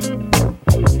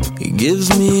 it gives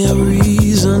me a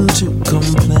reason to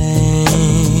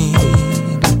complain.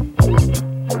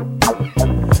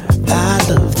 I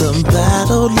love the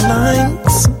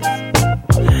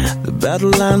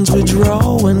battle lines we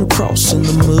draw when crossing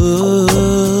the mud.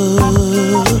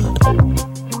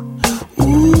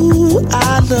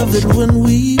 I love it when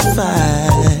we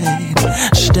fight,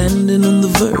 standing on the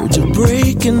verge of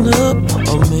breaking up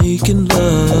or making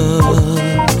love.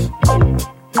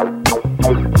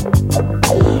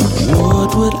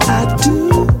 What would I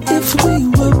do if we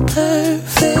were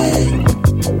perfect?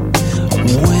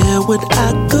 Where would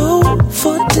I go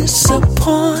for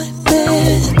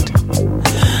disappointment?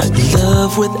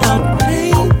 Love without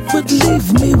pain would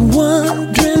leave me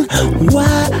wondering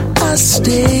why I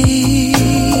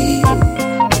stay.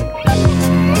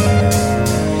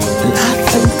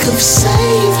 Of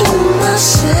saving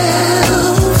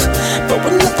myself, but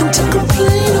with nothing to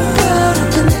complain about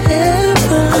up in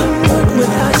heaven, what would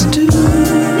I do?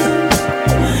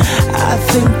 I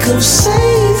think of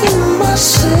saving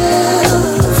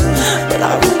myself, but I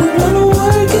really wanna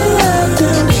work it out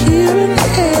down here in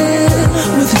hell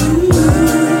with you.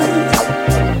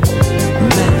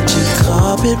 Magic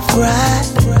carpet ride,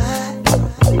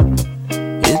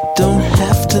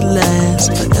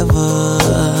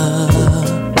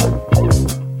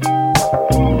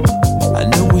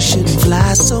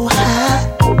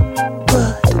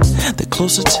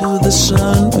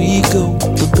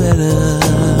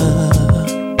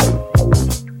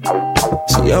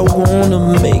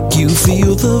 wanna make you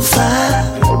feel the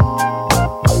fire.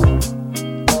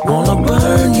 Wanna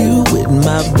burn you with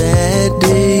my bad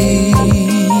days.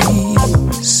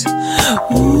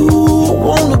 Ooh,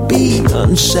 wanna be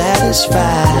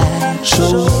unsatisfied,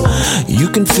 so you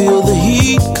can feel the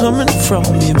heat coming from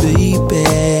me, baby.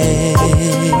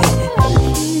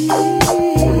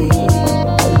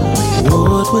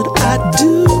 What would I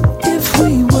do if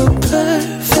we were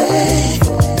perfect?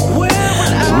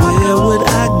 Where would I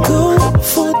go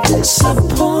for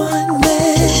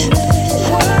disappointment?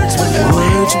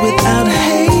 Words without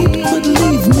hate would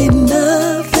leave me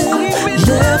nothing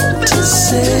left to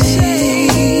say.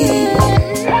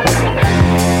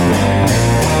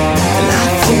 And I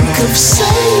think of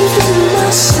saving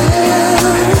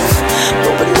myself,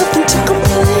 but with nothing to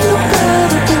complain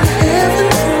about up in heaven.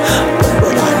 What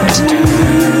would I do?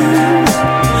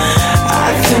 I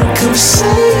think of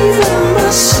saving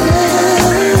myself,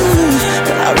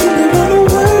 but I really wanna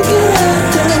work it out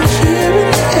down here in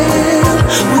hell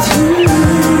with you.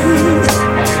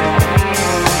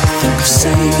 Think of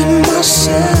saving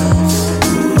myself,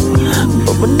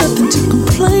 but with nothing to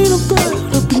complain about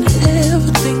up in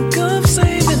heaven. Think of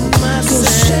saving myself,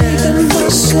 saving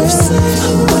myself,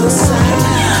 but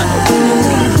I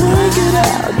really wanna work it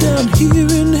out down here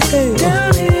in hell.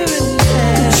 Down here in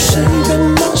hell. Saving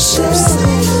myself,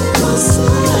 but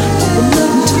with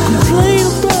nothing to complain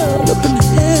about up in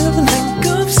heaven. Think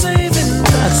of saving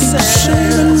myself,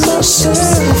 saving myself,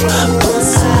 but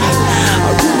I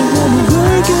really wanna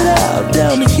work it out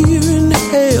down here in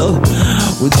hell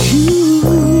with you.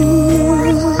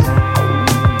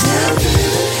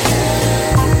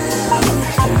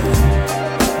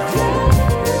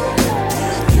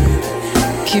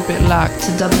 Keep it locked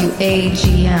to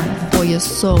WAGM for your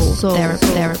soul therapy.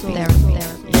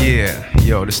 Yeah,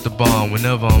 yo, this the bomb.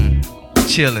 Whenever I'm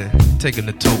chilling, taking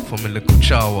the toke from a little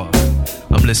chawa,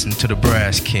 I'm listening to the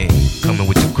Brass King, coming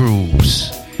with the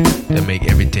grooves that make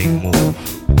everything move.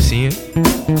 See it?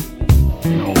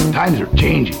 You know, times are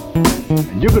changing,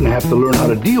 and you're gonna have to learn how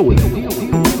to deal with it.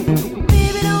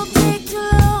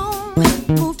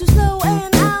 Move too slow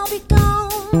and I'll be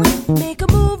gone. Make a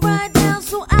move right now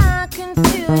so I can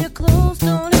feel your clothes.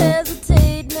 Don't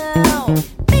hesitate now.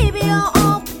 Baby, you're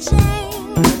off the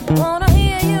chain. Wanna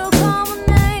hear you call my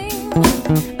name,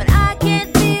 but I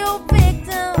can't be your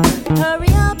victim.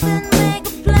 Hurry up and make a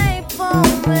play for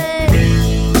me.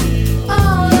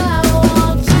 All I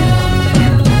want to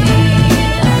be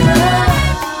love.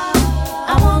 I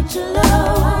want your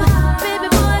love. Baby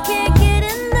boy, I can't get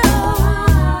enough.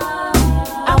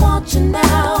 I want you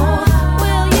now.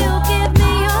 Will you give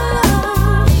me your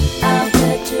love? I'll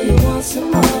bet you want some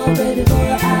more, baby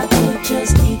boy. I could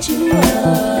just eat you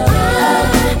up. I'll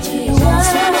bet you want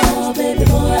some more, baby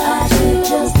boy. I should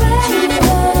just eat you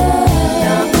up.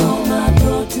 Knock on my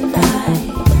door tonight.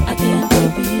 I can't wait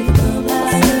for you to come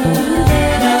inside.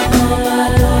 Knock on my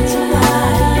door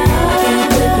tonight. I can't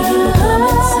wait for you to come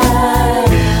inside.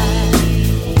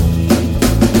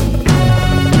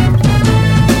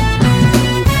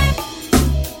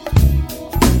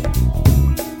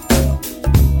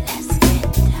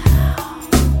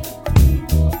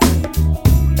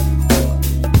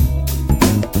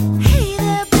 Hey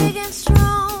there, big and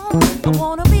strong. I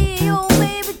wanna be your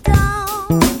baby doll.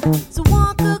 So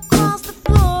walk across the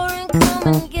floor and come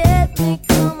and get me.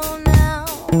 Come on now.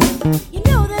 You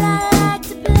know that I like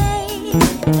to play.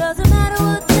 It doesn't matter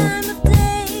what time of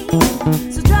day.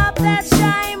 So drop that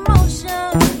shy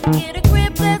emotion. Get a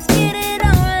grip, let's get it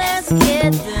on. Let's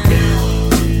get down.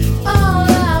 All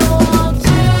I want to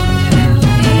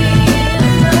be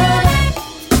love.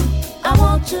 I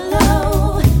want your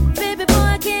love. Baby boy,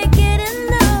 I can't get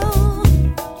enough.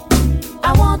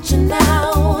 I want you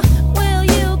now. Will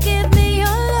you give me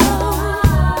your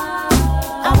love?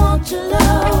 I want your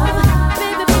love.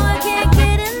 Baby boy, I can't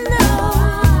get enough.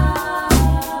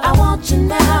 I want you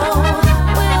now.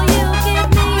 Will you give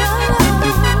me your love?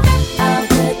 I'll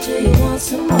bet you want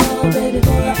some more, baby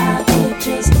boy. I could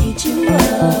just eat you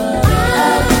up.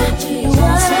 I'll bet you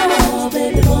want some more,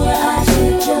 baby boy. I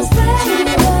should just eat you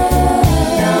up.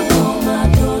 Knock on my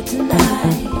door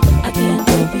tonight. I can't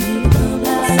wait for you to come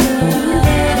inside.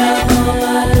 Knock on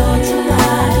my door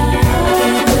tonight. I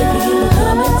can't wait for you to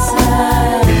come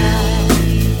inside.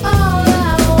 All I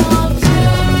want to be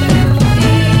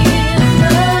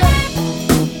love.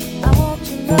 I want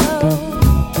your love.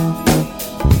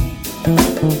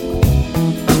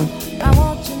 I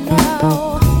want you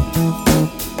now.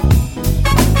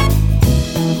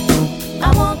 I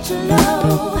want your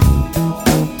love.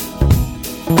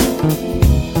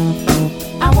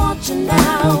 I want you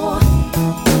now.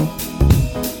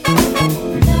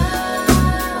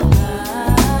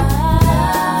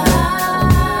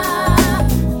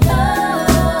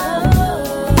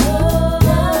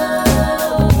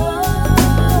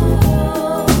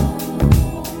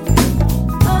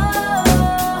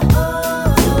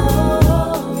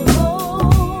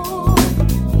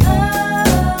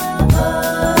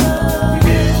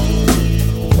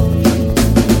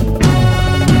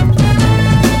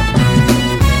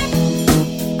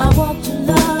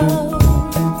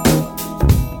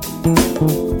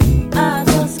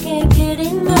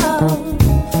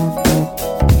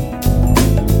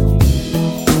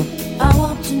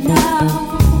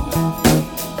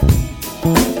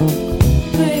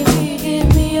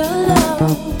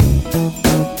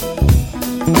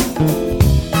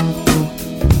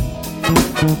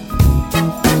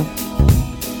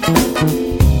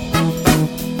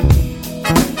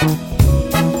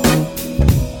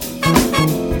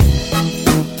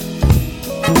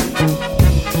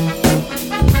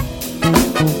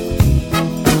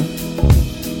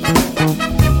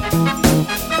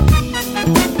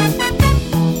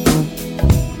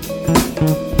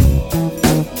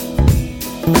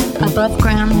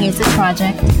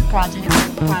 Project.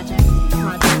 WAGM.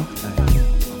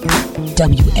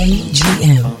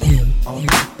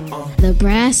 The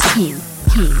Brass King.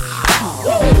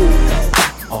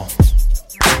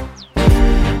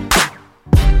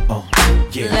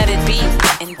 Let it be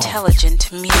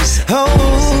intelligent music.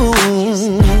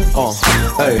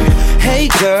 Hey. Hey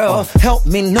girl, help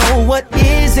me know what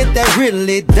is it that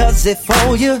really does it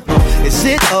for you? Is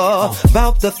it all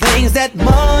about the things that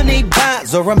money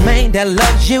buys or a man that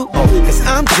loves you? Cause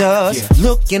I'm just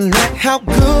looking at how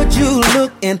good you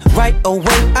look and right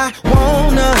away I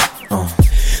wanna.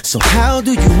 So how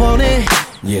do you want it?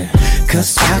 Yeah,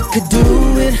 cause I could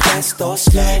do it fast or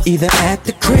slow, either at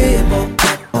the crib or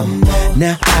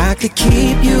now I could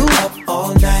keep you up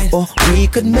all night, or we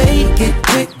could make it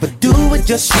quick, but do it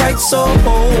just right. So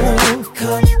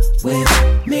come with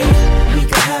me, we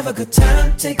could have a good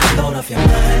time. Take a load off your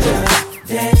mind, just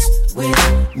dance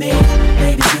with me.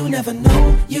 Baby, you never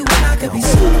know, you and I could be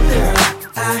something.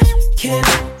 I can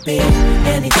be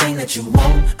anything that you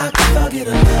want. I could forget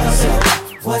a love. So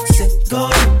what's it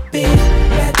gonna be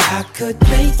that I could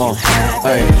make you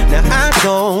happy? Now I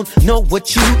don't know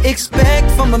what you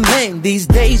expect from a man these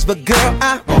days, but girl,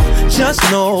 I just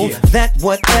know that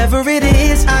whatever it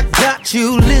is, I got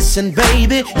you. Listen,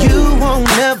 baby, you won't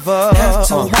never have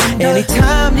to wonder.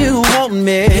 Anytime you want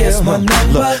me, here's my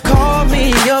number. Look, call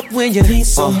me up when you need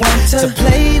someone to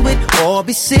play with or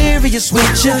be serious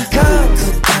with you.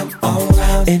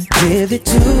 And give it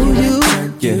to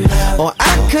you, or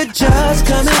I could just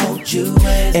come and hold you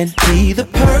and be the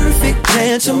perfect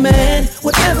gentleman.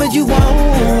 Whatever you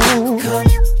want, come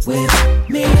with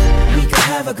me. We could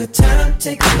have a good time.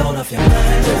 Take a load off your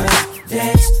mind. Just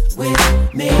dance with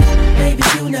me, baby.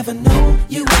 You never know,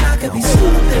 you and I could be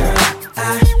something.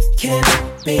 I can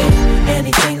be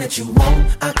anything that you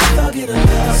want. I could forget a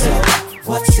love. So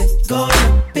what's it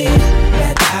gonna be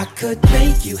that I could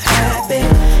make you happy?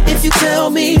 If you tell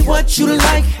me what you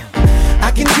like,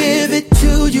 I can give it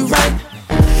to you right.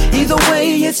 Either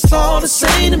way, it's all the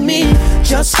same to me.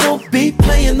 Just don't be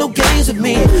playing no games with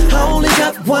me. I only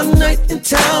got one night in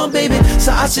town, baby,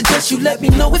 so I suggest you let me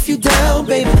know if you down,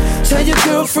 baby. Tell your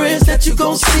girlfriends that you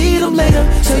gon' see them later.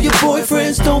 Tell your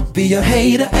boyfriends don't be a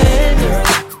hater. And girl,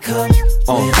 come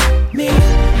with me,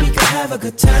 we can have a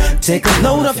good time. Take a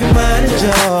load off your mind and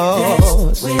just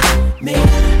dance with me.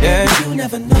 You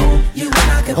never know, you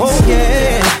and I could be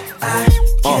something. I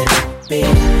can be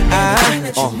anything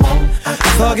that you want. I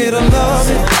can forget a love.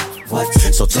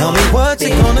 So tell me what's it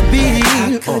gonna be?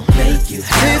 I could make you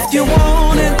happy if you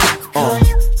want it.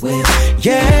 With we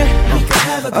can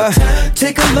have a good time.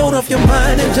 Take a load off your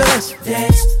mind and just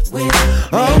dance with me.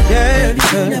 Baby,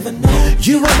 you never know,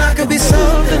 you and I could be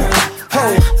something.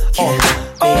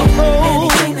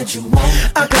 Anything that you want,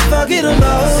 I can forget a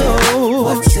love.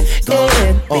 What's it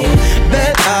gonna be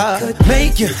that I could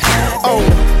make you happy?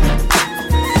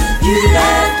 You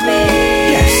love me.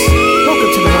 Yes.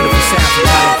 Welcome to the wonderful sound of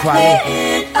Tyler Quali.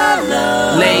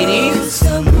 Ladies,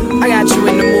 I got you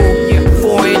in the mood.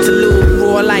 For interlude,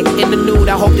 roar like in the nude.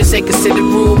 I hope this ain't considered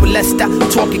rude, but let's stop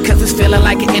talking cause it's feeling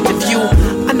like an interview.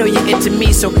 I know you're into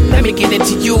me, so let me get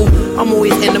into you. I'm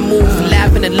always in the mood for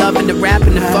laughing and loving, the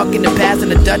rapping, the fucking, the passing,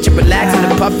 the dutching, relaxing,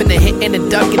 the puffing, the hitting, the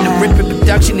ducking, the ripping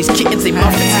production. These kittens, they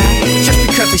muffins. Just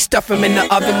because they stuff them in the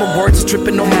oven, my words is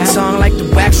dripping on my tongue like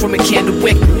the wax from a candle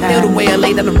wick. Feel the way I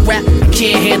lay down the rap, you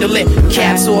can't handle it.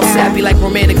 Cats all sappy like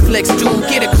romantic flicks. Dude,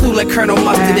 get a clue like Colonel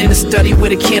Mustard in a study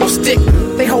with a candlestick.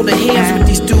 They holding hands with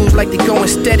these dudes like they going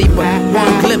steady, but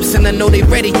one glimpse and I know they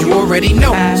ready. You already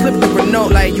know. Slip the Renault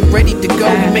like you ready to go.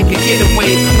 We make a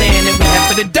getaway plan and we head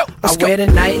for the dope. I wear the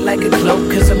night like a cloak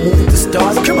cause I'm moving the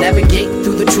stars. Navigate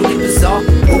through the truly bizarre.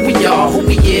 Who we are, who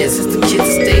we is the kids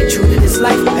that stay true to this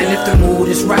life. And if the mood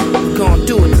is right, we're gonna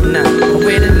do it tonight. I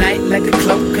wear the night like a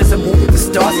cloak cause I'm moving the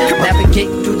stars. Navigate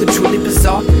through the truly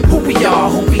bizarre. Who we are,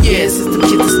 who we is the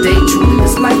kids that stay true to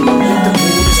this life. And if the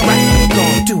mood is right, we're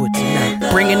gonna do it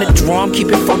tonight. Bringing the drum, keep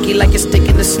it funky like you're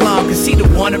sticking the slum. Can see the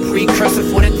one, a precursor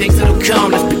for the things that'll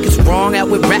come. The speakers wrong, out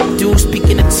with rap dudes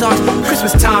speaking in tongues.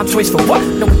 Christmas time, choice for what?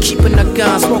 No, we keeping our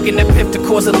guns, smoking that pimp to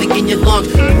cause a leak in your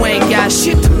lungs. You ain't got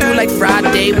shit to do like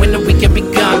Friday when the weekend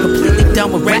begun. Completely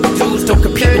done with rap dudes, don't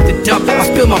compete with the dump. I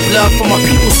spill my blood for my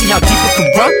people, see how deep it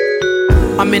can run.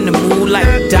 I'm in the mood like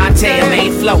Dante and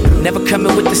main flow. Never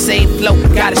coming with the same flow.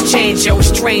 God has changed, yo, it's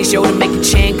strange, yo, to make a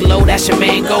chain glow. That's your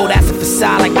main goal, that's a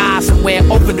facade like eyes somewhere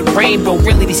over the rainbow.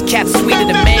 Really, these cats are sweeter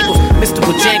than mangoes. Mr.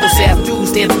 Bojangles ass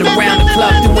dudes dancing around the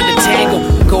club doing the tango.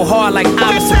 Go hard like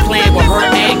Iverson playing with her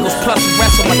angles. Plus the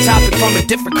rest of my topic from a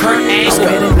different current angle.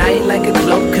 Spend the night like a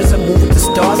cloak cause I'm moving the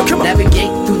stars. Navigate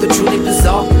through the truly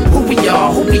bizarre. Who we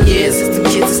are, who we is. It's the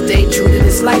kids that stay true to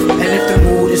this life. And if the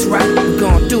mood is right, we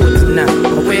gon' do it tonight.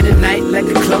 I wear the night like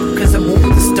a cloak, cause I move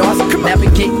with the stars.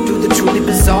 Navigate through the truly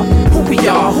bizarre. Who we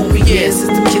are, who we is.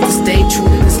 It's the kids that stay true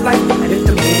to this life. And if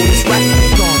the mood is right, we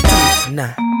gon' do it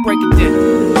tonight. Break it down.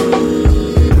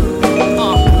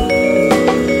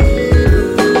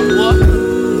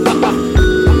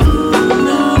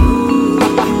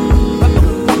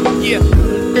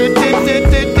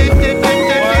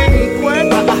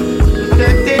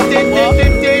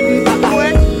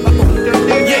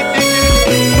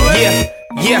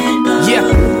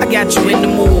 Got you in the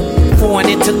mood for an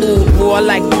interlude, roar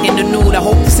like in the nude. I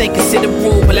hope this ain't considered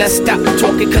rude, but let's stop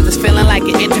talking cause it's feeling like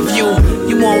an interview.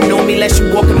 You won't know me unless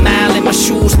you walk a mile in my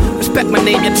shoes. Respect my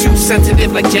name, you're too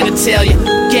sensitive like genitalia.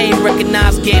 Game,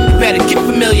 recognized game, you better get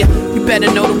familiar. You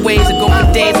better know the ways of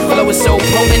going days. The flow is so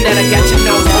potent that I got your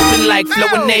nose open like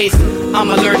Flonase. I'm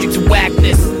allergic to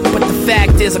whackness, but the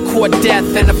fact is I court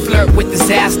death and I flirt with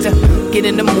disaster. Get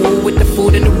in the mood with the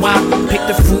food and the wine. Pick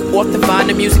the fruit off the vine,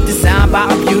 the music designed by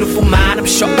a beautiful mind. I'm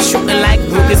shooting like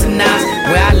Rugers and knives.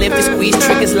 Where I live, they squeeze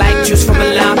triggers like juice from a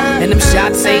lime. And them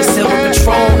shots say silver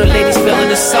Patron. The ladies feeling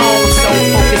the song. I'm so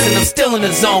focused and I'm still in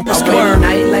the zone. I wear the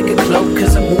night like a cloak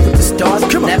cause I move with the stars.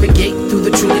 Navigate through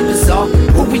the truly bizarre.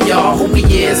 Who we are, who we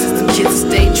is. It's the kids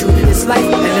that stay true to this life.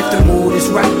 And if the mood is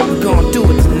right, we gon' do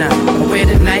it tonight. I wear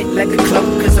the night like a cloak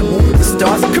cause I move with the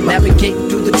stars. Navigate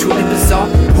through the truly bizarre.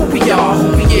 Who we are,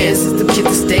 who we is. It's the kids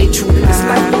that stay true to this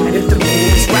life. And if the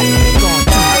mood is right, we gon'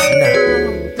 do it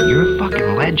tonight. You're a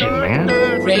fucking legend, man.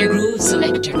 Rare Groove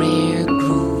Selector. Rare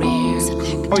Groove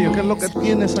Selector. Oye, ¿qué es lo que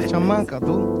tiene esa chamaca,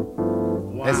 tú?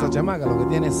 Wow. Esa chamaca lo que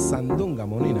tiene es sandunga,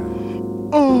 monina.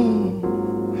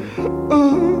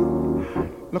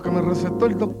 Lo que me recetó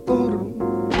el doctor.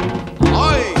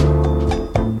 ¡Ay!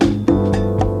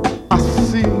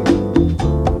 Así.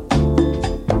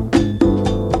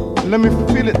 Let me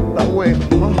feel it that way,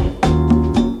 ¿no?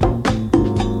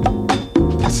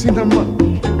 Así nada más.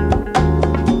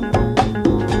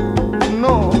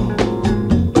 No.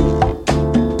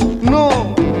 No.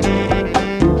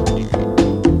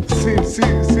 Sí, sí,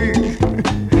 sí.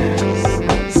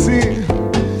 Sí.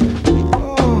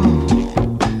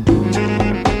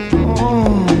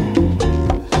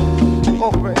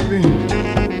 Oh, baby.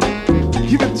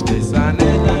 Give it to me. Esa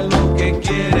nena lo que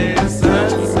quiere es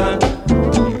salsa.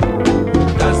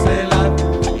 Dásela.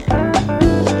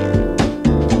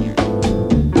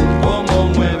 Como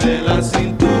mueve la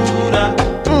cintura.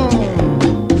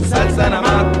 Salsa nada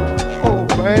más. Oh,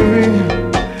 baby.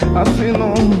 Así no.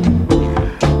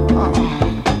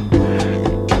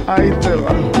 Ahí te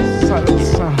va.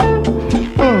 Salsa.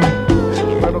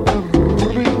 Pero qué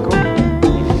rico.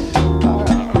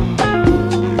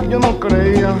 Yo no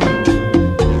creía,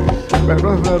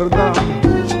 pero es verdad.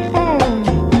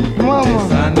 Mamá.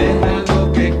 Esa nena lo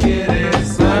que quiere es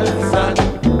salsa.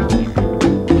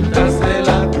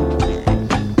 Dásela.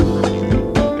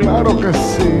 Claro que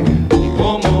sí.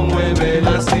 Como mueve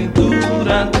la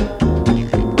cintura.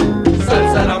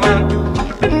 Salsa la mano.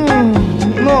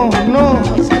 No, no,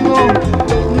 así no,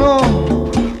 no.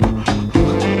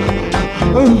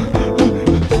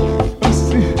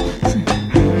 Así, sí.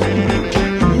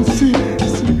 Sí,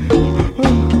 sí.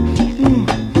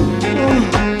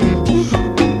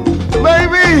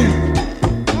 Baby,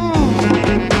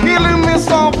 killing me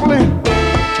softly.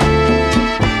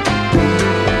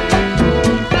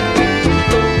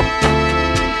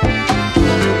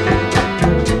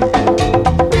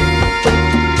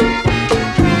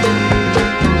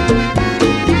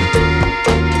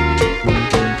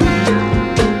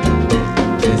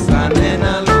 Esa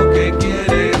nena lo que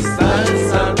quiere es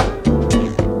salsa.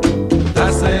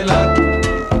 Dásela.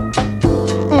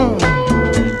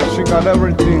 She got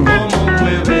everything. Como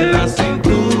mueve la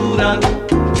cintura.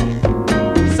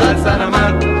 Salsa nada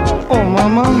más. Oh,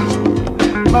 mamá,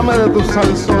 dame de tu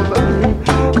salsota.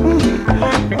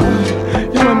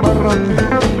 Ya me embarraste.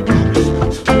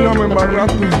 Ya me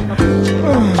embarraste.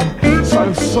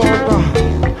 Salsota.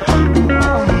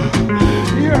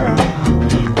 Yeah.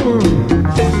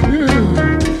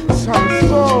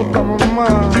 Salsota, mamá.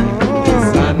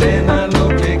 Esa nena lo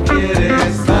que quiere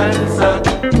es salsa.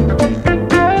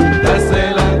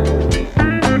 Dásela.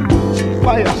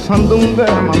 Vaya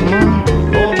sandunguera, mamá.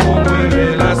 Como mueve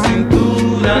la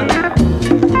cintura.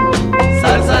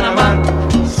 Salsa nada más.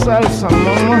 Salsa,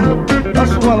 mamá.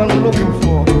 That's what I'm looking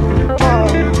for.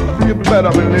 You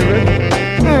better believe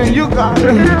it. You got it.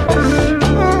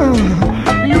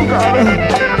 You got it.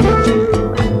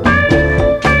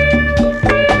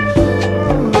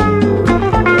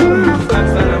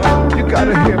 You got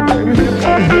it here, baby. You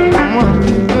got it here, mama.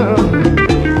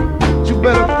 You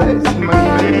better taste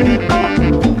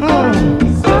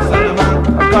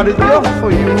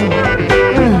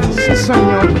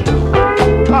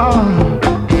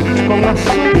Con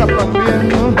azúcar también,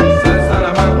 ¿no?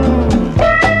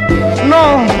 No,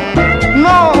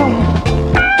 no,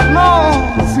 no,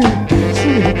 sí,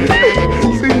 sí,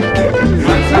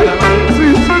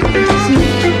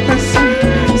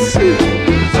 sí,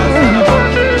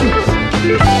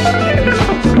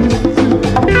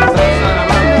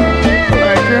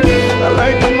 I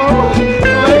like it, mama. I like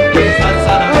it.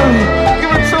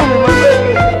 Give it to me,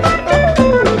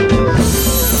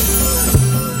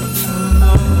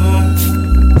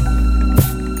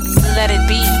 Let it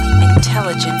be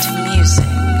intelligent music.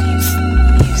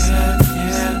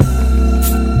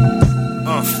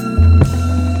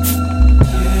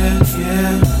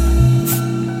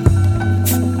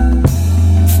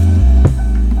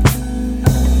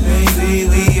 Maybe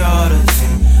we ought to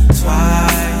think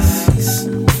twice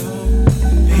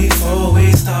before we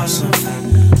start something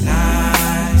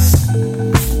nice.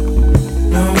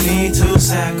 No need to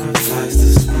sacrifice the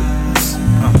spice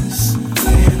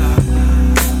in our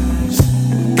lives.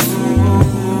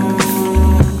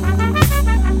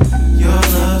 Your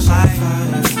love's like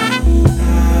fire,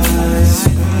 nice,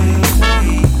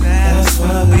 baby. That's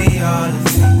what we ought to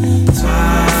think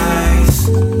twice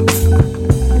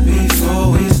before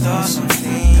we start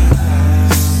something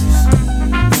nice.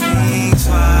 Think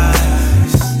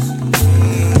twice,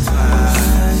 think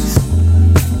twice.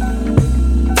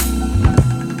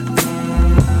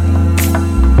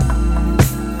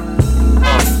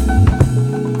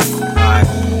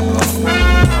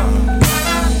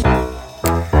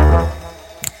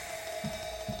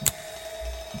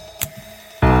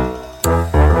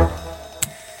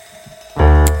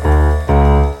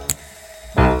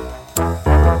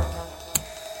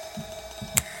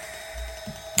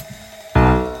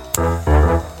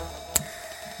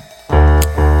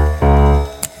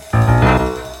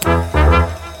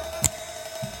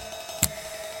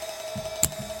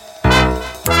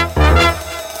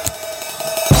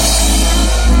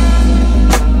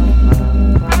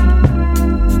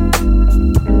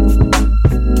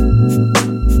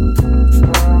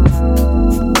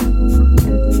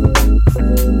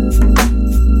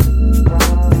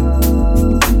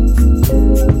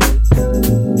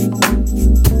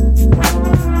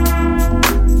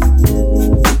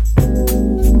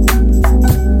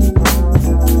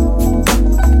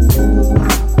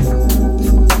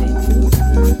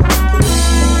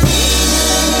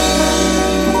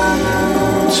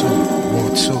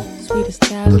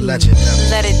 The legendary.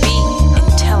 Let it be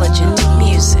intelligent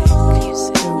music.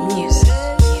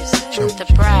 The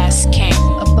Brass King.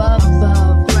 Above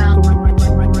ground.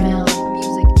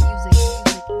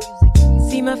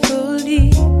 Si ma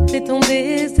folie est ton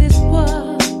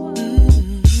désespoir,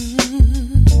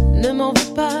 ne m'en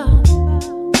veux pas.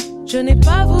 Je n'ai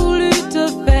pas voulu te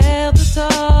faire de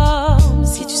tort.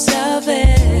 Si tu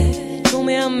savais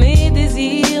combien mes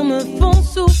désirs me font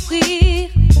souffrir,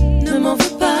 ne m'en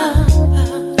veux pas.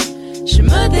 Je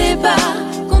me débat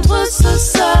contre ce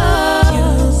sort.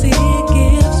 Music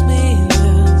gives me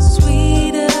the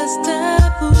sweetest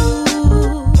taboo.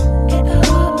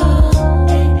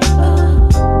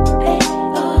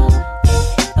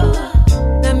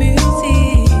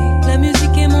 La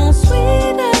musique est mon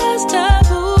sweetest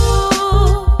taboo.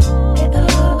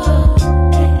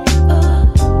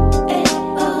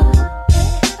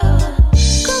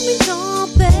 Comme une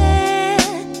tempête,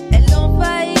 elle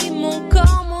envahit mon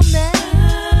corps, mon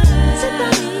âme. C'est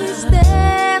un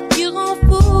mystère qui rend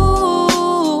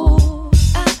fou.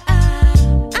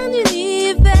 Un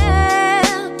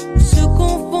univers où se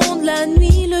confondent la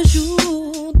nuit, le jour.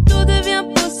 Tout devient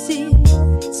possible.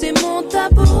 C'est mon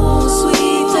tabou,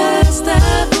 sweetest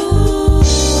taboo.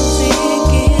 It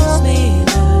gives me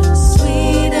the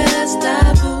sweetest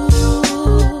taboo.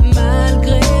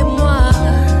 Malgré moi,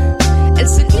 elle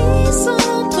se glisse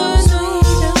entre nous.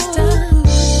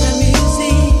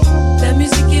 La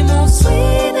musique est mon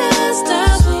sweetest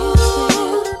taboo.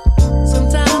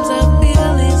 Sometimes I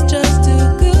feel it's just too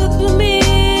good for me.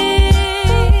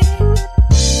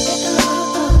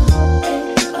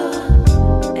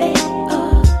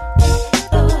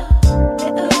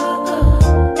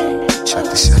 Check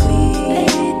this out.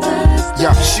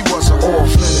 Yeah, she was an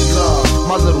orphan in love.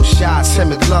 My little shy,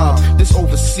 timid love. This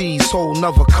overseas, whole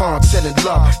nother continent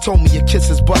love. Told me a kiss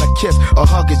is but a kiss, a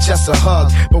hug is just a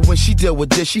hug. But when she deal with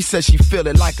this, she says she feel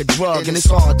it like a drug. And it's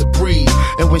hard to breathe.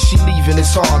 And when she leaving,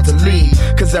 it's hard to leave.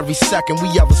 Cause every second we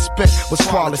ever spent was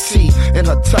quality. And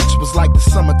her touch was like the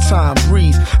summertime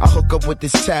breeze. I hook up with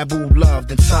this taboo love,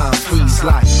 then time freeze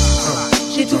like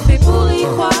J'ai tout fait pour y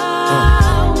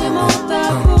croire, mais mon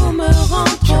tabou me rend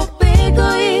trop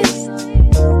égoïste.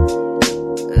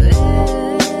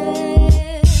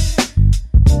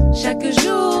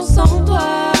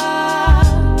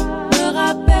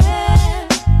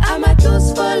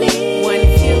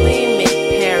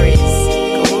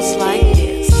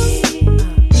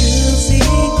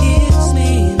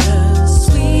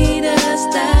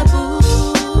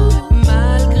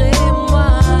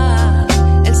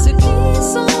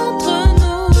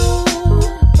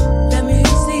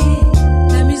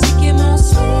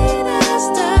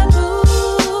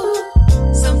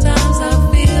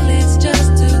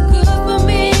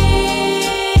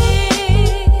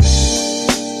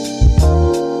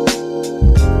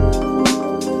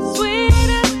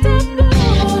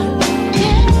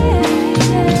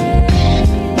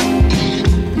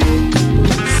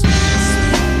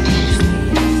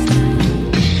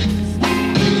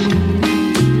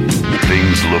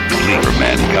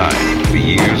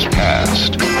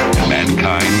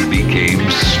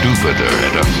 stupider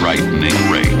at a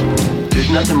frightening rate. There's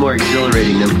nothing more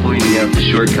exhilarating than pointing out the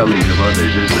shortcomings of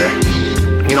others, is there?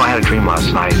 You know, I had a dream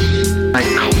last night. I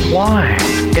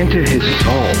climbed into his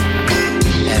soul.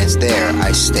 And it's there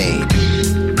I stayed.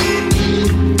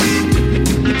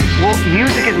 Well,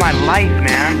 music is my life,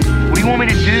 man. What do you want me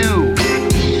to do?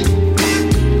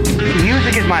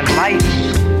 Music is my life.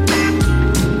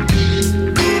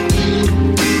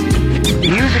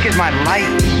 Music is my life.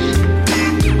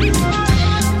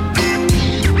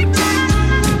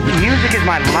 Music is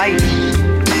my life.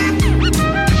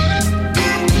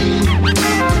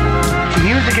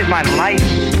 Music is my life.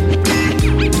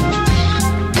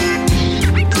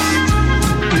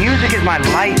 Music is my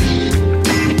life.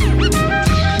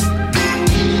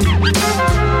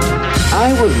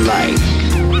 I would like,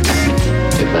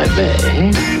 if I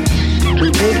may,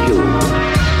 to take you.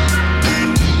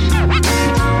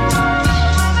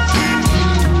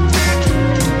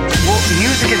 Well,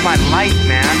 music is my life,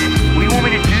 man. What do you want me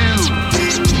to do?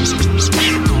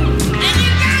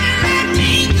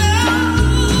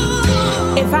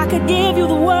 If I could give you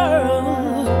the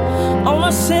world on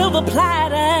a silver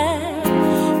platter,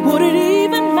 would it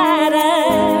even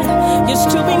matter? You'd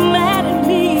still be mad at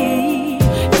me.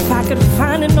 If I could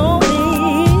find an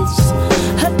oasis,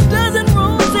 a dozen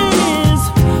roses,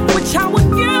 which I would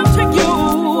give to you,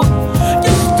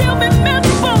 you'd still be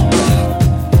miserable.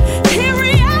 In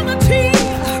reality,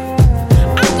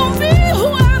 I'm gonna be who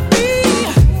I be,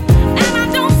 and I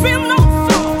don't feel no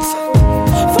thoughts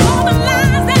for all the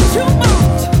lies that you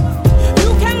bought. You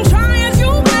can try as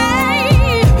you may,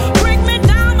 break me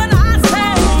down, but I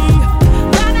say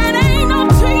that it ain't up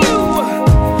to you.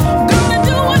 Gonna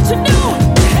do what you do.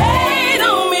 Hate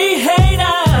on me,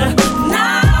 hater,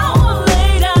 now or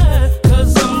later,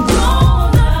 'cause I'm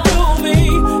gonna do me.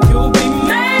 You'll be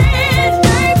mad,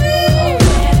 baby.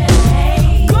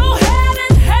 Go ahead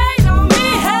and hate on me,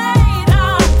 hater.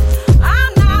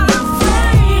 I'm not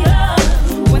afraid of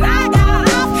what I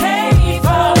gotta pay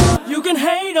for. You can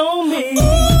hate on me.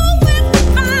 Ooh, if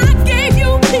I gave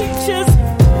you peaches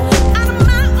out of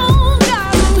my own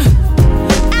garden,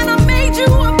 and I made you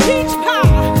a peach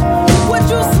pie, would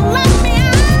you slap me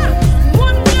out?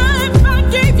 Wonder if I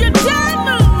gave you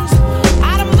diamonds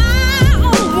out of my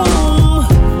own womb,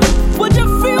 would you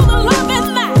feel the love in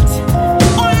that?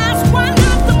 Or ask why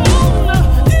not the moon?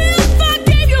 If I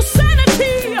gave you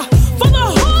sanity for the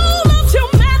whole of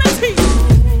humanity,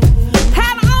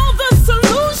 had all the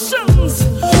solutions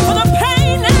for the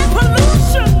pain and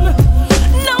pollution,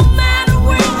 no matter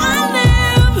where I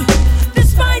live,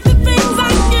 despite the things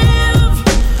I give,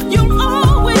 you'll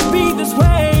always be this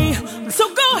way. So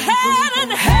go ahead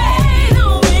and hate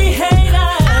on me,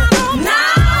 hater.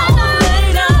 Now or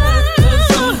later, 'cause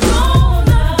I'm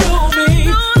gonna do me.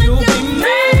 You'll be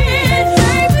mad,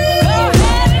 baby. Go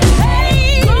ahead and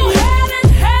hate. Go ahead and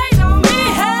hate on me,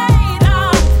 hater.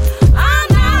 I'm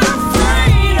not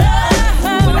afraid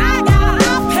of what I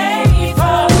gotta pay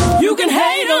for. You can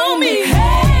hate on me,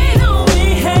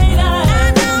 hater.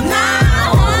 Now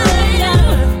or later,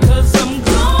 'cause I'm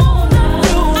gonna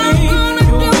do me.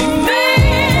 You'll be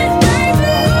mad,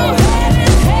 baby. Go ahead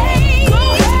and hate. Go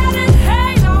ahead and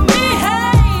hate on me,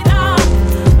 hater.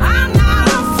 I'm not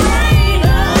afraid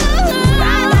of what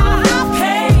I gotta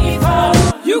pay for.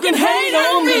 You can hate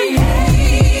on me.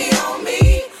 Hate on me,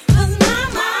 'cause my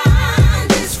mind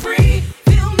is free.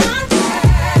 Feel my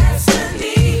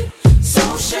destiny, so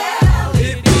shall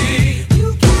it be. You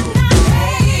cannot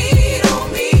hate on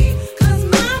me, 'cause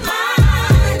my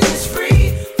mind is free.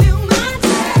 Feel my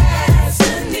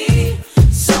destiny,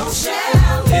 so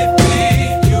shall it be.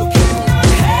 You cannot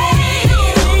hate on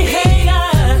me, hater.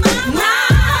 My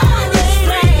mind is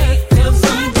free, 'cause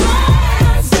I'm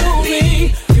gonna do me.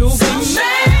 You'll be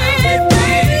mad,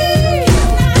 baby.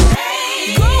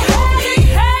 Go ahead and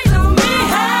hate on me,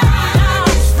 hater.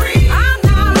 I'm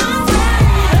not afraid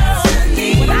of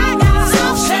what I got, so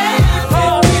shall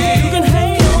it be. You can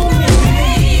hate on me.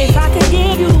 If I could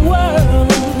give you the world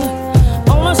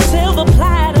on a silver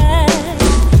platter,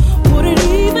 would it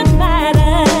even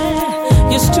matter?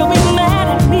 You'd still be mad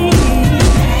at me.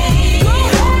 Go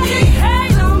ahead and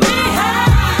hate on me,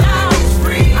 hater.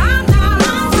 I'm not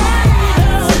afraid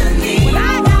of what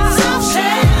I got, so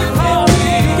shall it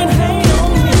be. You can hate on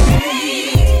me.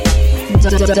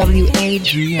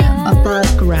 WAGM,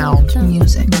 above ground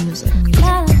music.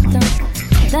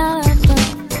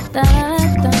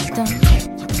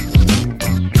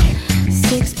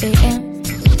 6 a.m.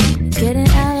 Getting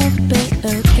out of bed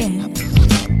again.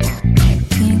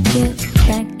 Can't get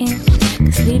back in,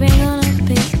 'cause sleeping gonna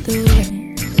pay the rent.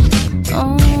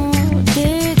 Oh,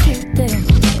 did you think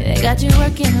they got you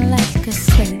working like a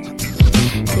slave?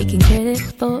 taking credit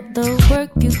for the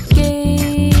work you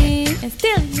gave, and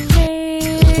still you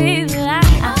leave. I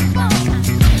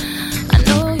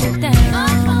know you're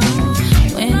down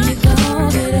when you gon'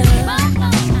 get up.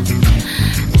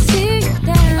 I see you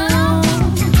down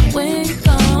when you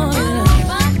gon' get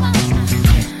up.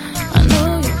 I know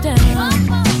you're down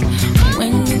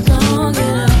when you gon'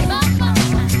 get up.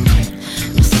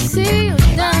 I see you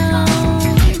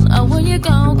down when you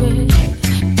gon' get up.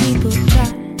 People try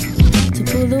to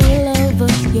pull the wool over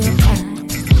your eyes.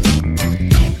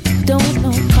 Don't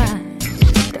know why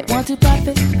they want to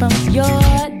profit from your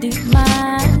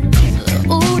demise.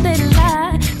 Ooh, they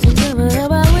lie to cover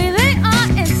up where they are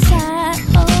inside.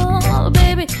 Oh,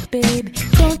 baby, baby,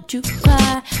 don't you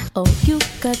cry. Oh, you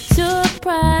got your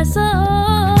prize. Oh,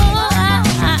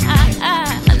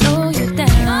 I know you're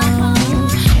down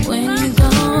when you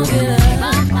gon' get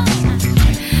up.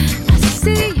 I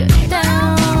see you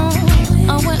down.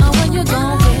 Oh, when you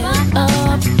gon' get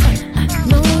up. I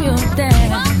know you're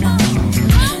down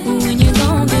when you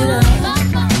gon' get up.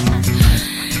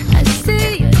 I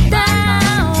see you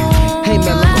down. Hey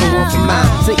man, look on for mine.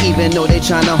 So even though they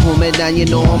tryna hold me down, you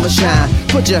know I'ma shine.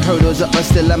 Put your hurdles up, but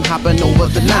still I'm hopping over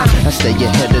the line. I stay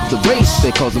ahead of the race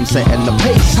because I'm setting the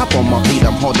pace. Hop on my feet,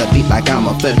 I'm hard to beat like I'm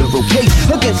a federal case.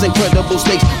 Against incredible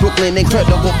stakes, Brooklyn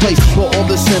incredible place. For all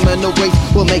the seminal race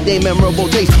will make they memorable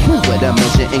days. Move with a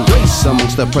mission and grace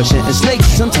amongst the oppression and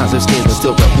snakes. Sometimes I'm scared but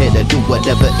still prepared to do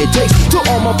whatever it takes. To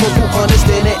all my people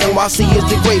understanding NYC is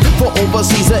the great. For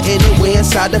overseas or anywhere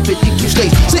inside the 52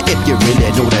 states. So if you really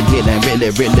know that get and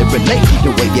really relate,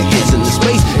 then wave your hands in the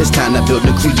space. It's time to build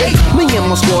and create. Me and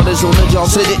my squad is on the job,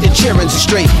 sitting and cheering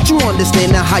straight. You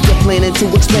understand now how you're planning to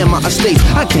expand my estate.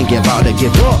 I can't give out or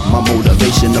give up. My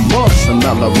motivation the most. Some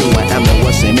Mellaroo and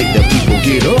MOS and make the people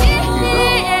get up.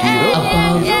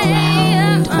 Above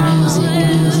ground music.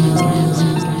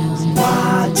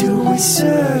 Why do we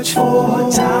search for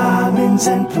diamonds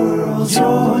and pearls?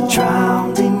 You're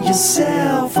drowned in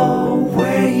yourself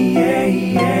away.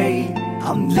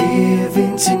 I'm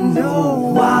living to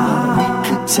know why. We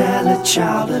could tell a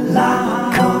child a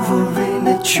lie, covering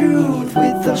the truth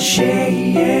with a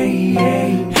shade.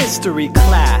 History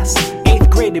class, 8th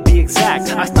grade to be exact.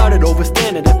 I started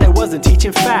overstanding that they wasn't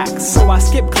teaching facts. So I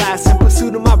skipped class in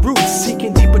pursuit of my roots,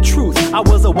 seeking deeper truth. I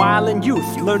was a wildin'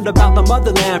 youth, learned about the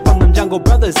motherland from them Jungle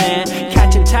Brothers and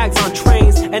catching tags on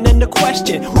trains. And then the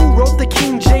question, who wrote the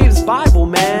King James Bible,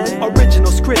 man?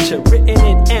 Original scripture written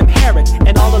in Amharic.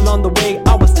 And all along the way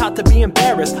I was taught to be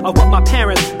embarrassed of what my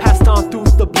parents passed on through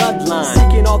the bloodline,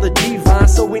 seeking all the divine,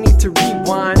 so we need to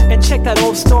rewind and check that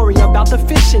old story about the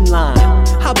fishing line.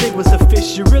 How big was the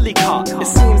fish you really caught? It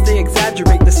seems they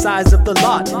exaggerate the size of the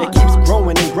lot. It keeps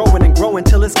growing and growing and growing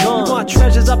till it's gone. You want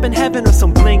treasures up in heaven or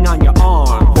some bling on your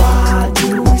arm? Why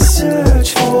do we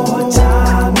search for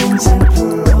diamonds and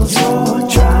pearls? You're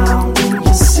drowned in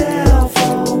yourself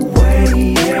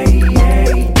away.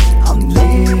 I'm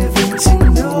living to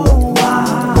know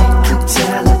why. We could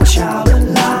tell a child a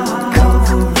lie,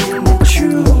 covering the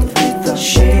truth with a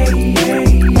shade.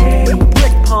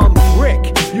 Brick palm brick,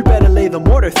 you better lay the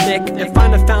mortar thick and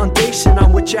find a foundation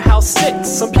on which your house sits.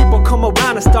 Some people come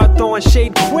around and start throwing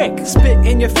shade quick. Spit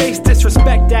in your face,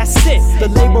 disrespect, that's it. The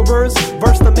laborers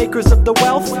versus the makers of the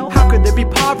wealth. How could there be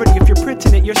poverty if you're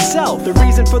printing it yourself? The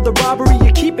reason for the robbery,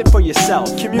 you keep it for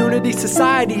yourself. Community,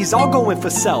 societies, all going for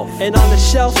self. And on the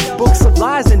shelf, books of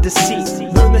lies and deceit.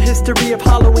 Learn the history of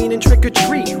Halloween and trick or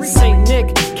treat. Saint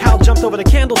Nick, cow jumped over the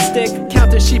candlestick,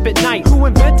 counting sheep at night. Who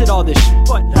invented all this shit?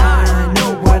 But I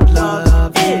know what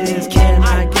love is. Can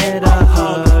I get a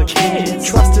hug?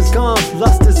 Trust is gone,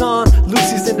 lust is on.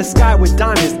 Lucy's in the sky with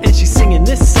diamonds and she's singing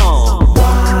this song.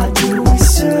 Why do we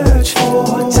search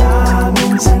for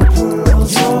diamonds and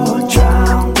pearls? You're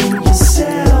drowned in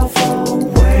yourself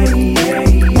away.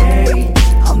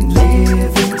 I'm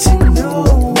living to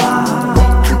know why.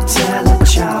 We could tell a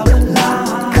child a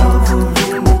lie,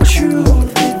 covering the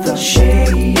truth with a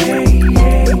shade.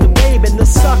 The babe and the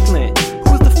suckling,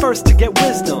 who's the first to get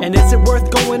wisdom? And is it worth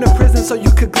going to prison so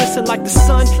you could glisten like the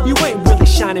sun? You ain't really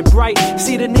shining bright.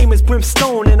 See, the name is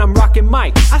Brimstone and I'm rocking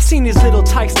mic. I seen these little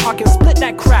tykes talking, split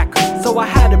that crack, so I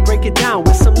had to break it down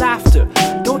with some laughter.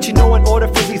 Don't you know in order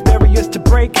for these barriers to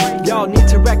break, y'all need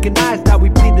to recognize that we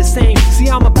bleed the same. See,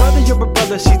 I'm a brother, you're a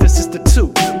brother, she's a sister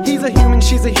too. He's a human,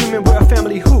 she's a human, we're a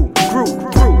family who grew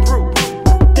through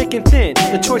thick and thin.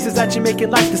 The choices that you make in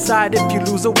life decide if you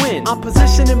lose or win. I'm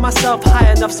positioning myself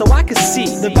high enough so I can see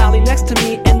the valley next to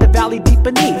me and the valley deep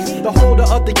beneath. The holder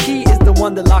of the key is the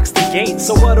one that locks the gate.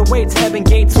 So what awaits, heaven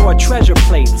gates or treasure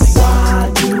plates? Why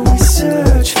do we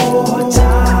search for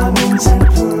diamonds and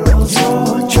pearls?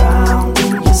 You're drowned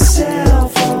in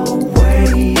yourself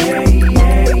away.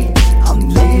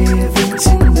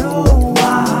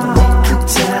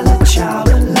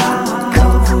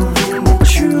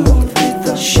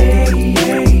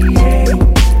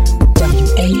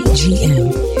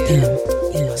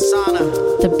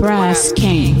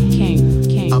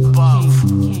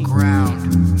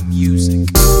 music.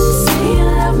 Say you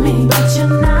love me, but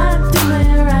you're not doing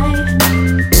it right.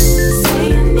 Say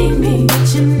you need me,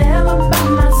 but you're never by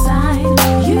my side.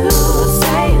 You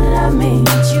say you love me,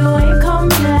 but you ain't called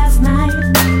me last night.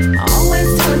 Always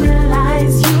telling me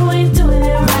lies, you ain't doing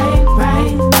it right,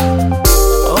 right.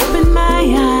 Open my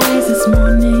eyes this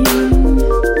morning,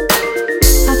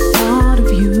 I thought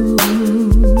of you.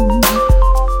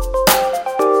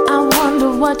 I wonder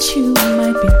what you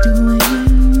might be doing.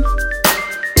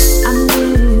 I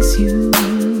miss you,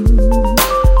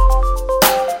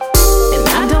 and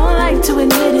I don't like to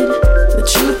admit it. The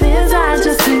truth is I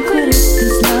just can't quit it,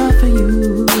 this love for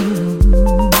you.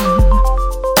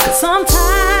 'Cause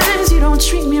sometimes you don't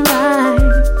treat me right.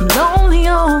 I'm lonely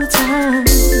all the time.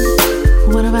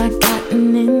 What have I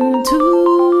gotten into?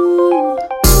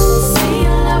 Say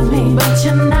you love me, but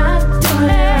you're not doing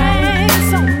it right.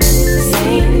 Say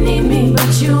you need me,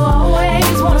 but you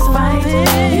always wanna fight.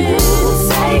 You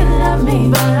say you love me,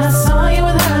 but I saw you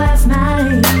with her last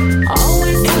night.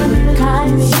 Always telling me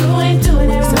lies, you ain't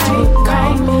doing it right,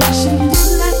 right. Shouldn't do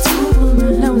that to a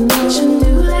woman, no, no. Shouldn't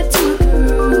do that to a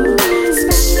girl,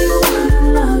 especially one who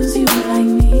loves you like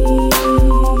me.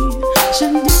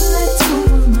 Shouldn't do that to a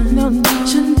woman, no, no.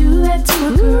 Shouldn't do that to a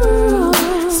girl,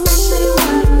 especially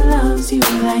one who loves you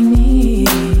like me.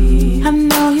 I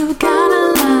know you got a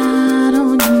lot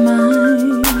on your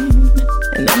mind,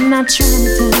 and I'm not trying to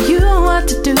tell you what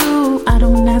to do. I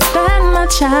don't ask that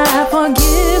much, I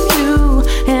forgive you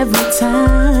every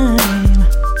time.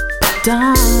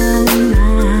 Darling, I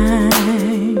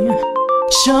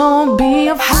sure be a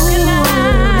fool. How can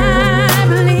I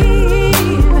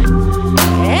believe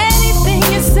anything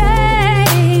you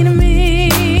say to me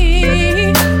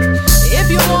if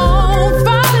you won't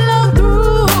follow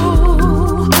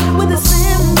through with the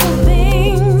simple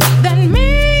things that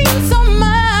mean so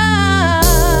much?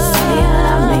 Say you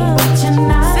love me, but you're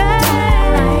not.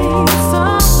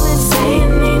 Say you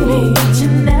need me, but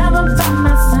you're never by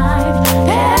my side.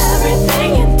 Everything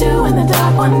you do in the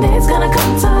dark one day is gonna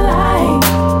come to light.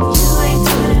 You ain't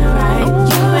doing it right.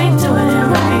 You ain't doing it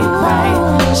right, right.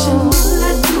 Shouldn't do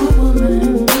that to a woman.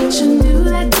 Shouldn't do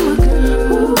that to a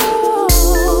girl.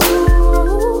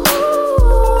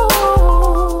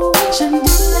 Shouldn't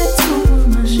do that to a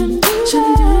woman. Shouldn't do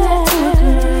that to a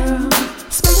girl,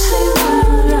 especially one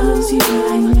who loves you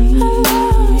like me.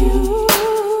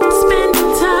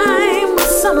 Spending time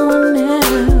with someone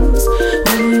else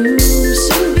when you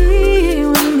should be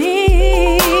with me.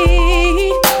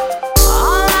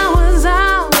 All hours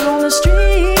out on the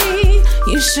street,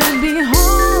 you should be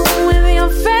home with your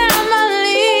family.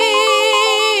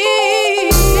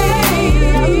 You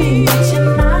love me, but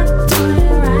you're not doing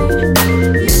it right.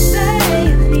 You say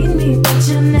you need me, but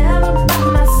you're never by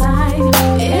my side.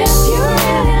 If you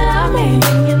really love me,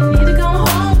 then you need to go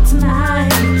home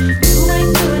tonight. You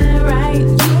ain't doing it right.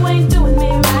 You ain't doing me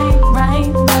right, right,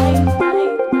 right,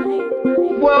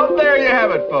 right. Well, there you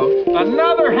have it, folks.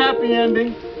 Another happy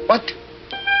ending. What?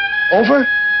 Over?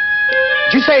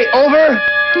 Did you say over?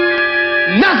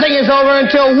 Nothing is over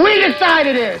until we decide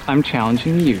it is. I'm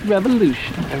challenging you.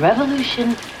 Revolution. The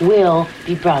revolution will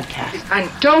be broadcast. And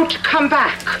don't come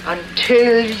back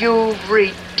until you've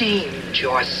redeemed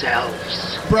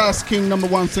yourselves. Brass King,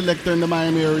 #1 selector in the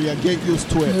Miami area. Get used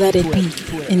to it. Let it be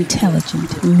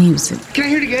intelligent music. Can I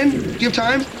hear it again? Do you have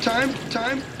time?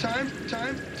 Time.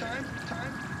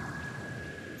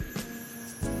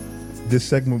 This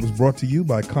segment was brought to you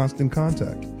by Constant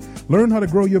Contact. Learn how to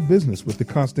grow your business with the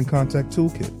Constant Contact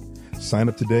Toolkit. Sign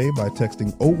up today by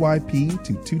texting OYP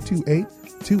to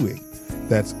 22828.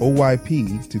 That's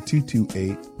OYP to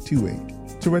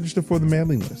 22828 to register for the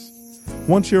mailing list.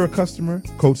 Once you're a customer,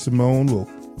 Coach Simone will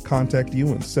contact you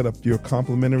and set up your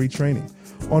complimentary training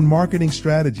on marketing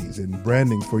strategies and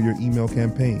branding for your email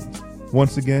campaigns.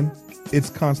 Once again, it's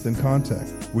Constant Contact,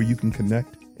 where you can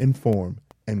connect, inform,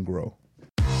 and grow.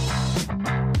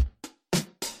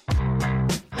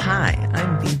 Hi,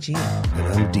 I'm BG. And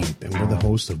I'm Deep, and we're the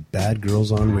hosts of Bad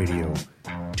Girls on Radio.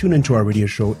 Tune into our radio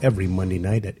show every Monday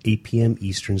night at 8 p.m.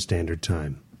 Eastern Standard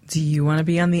Time. Do you want to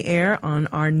be on the air on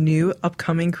our new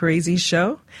upcoming crazy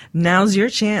show? Now's your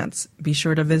chance. Be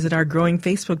sure to visit our growing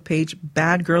Facebook page,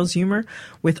 Bad Girls Humor,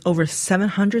 with over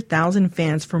 700,000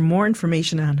 fans for more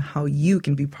information on how you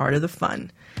can be part of the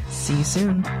fun. See you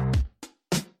soon.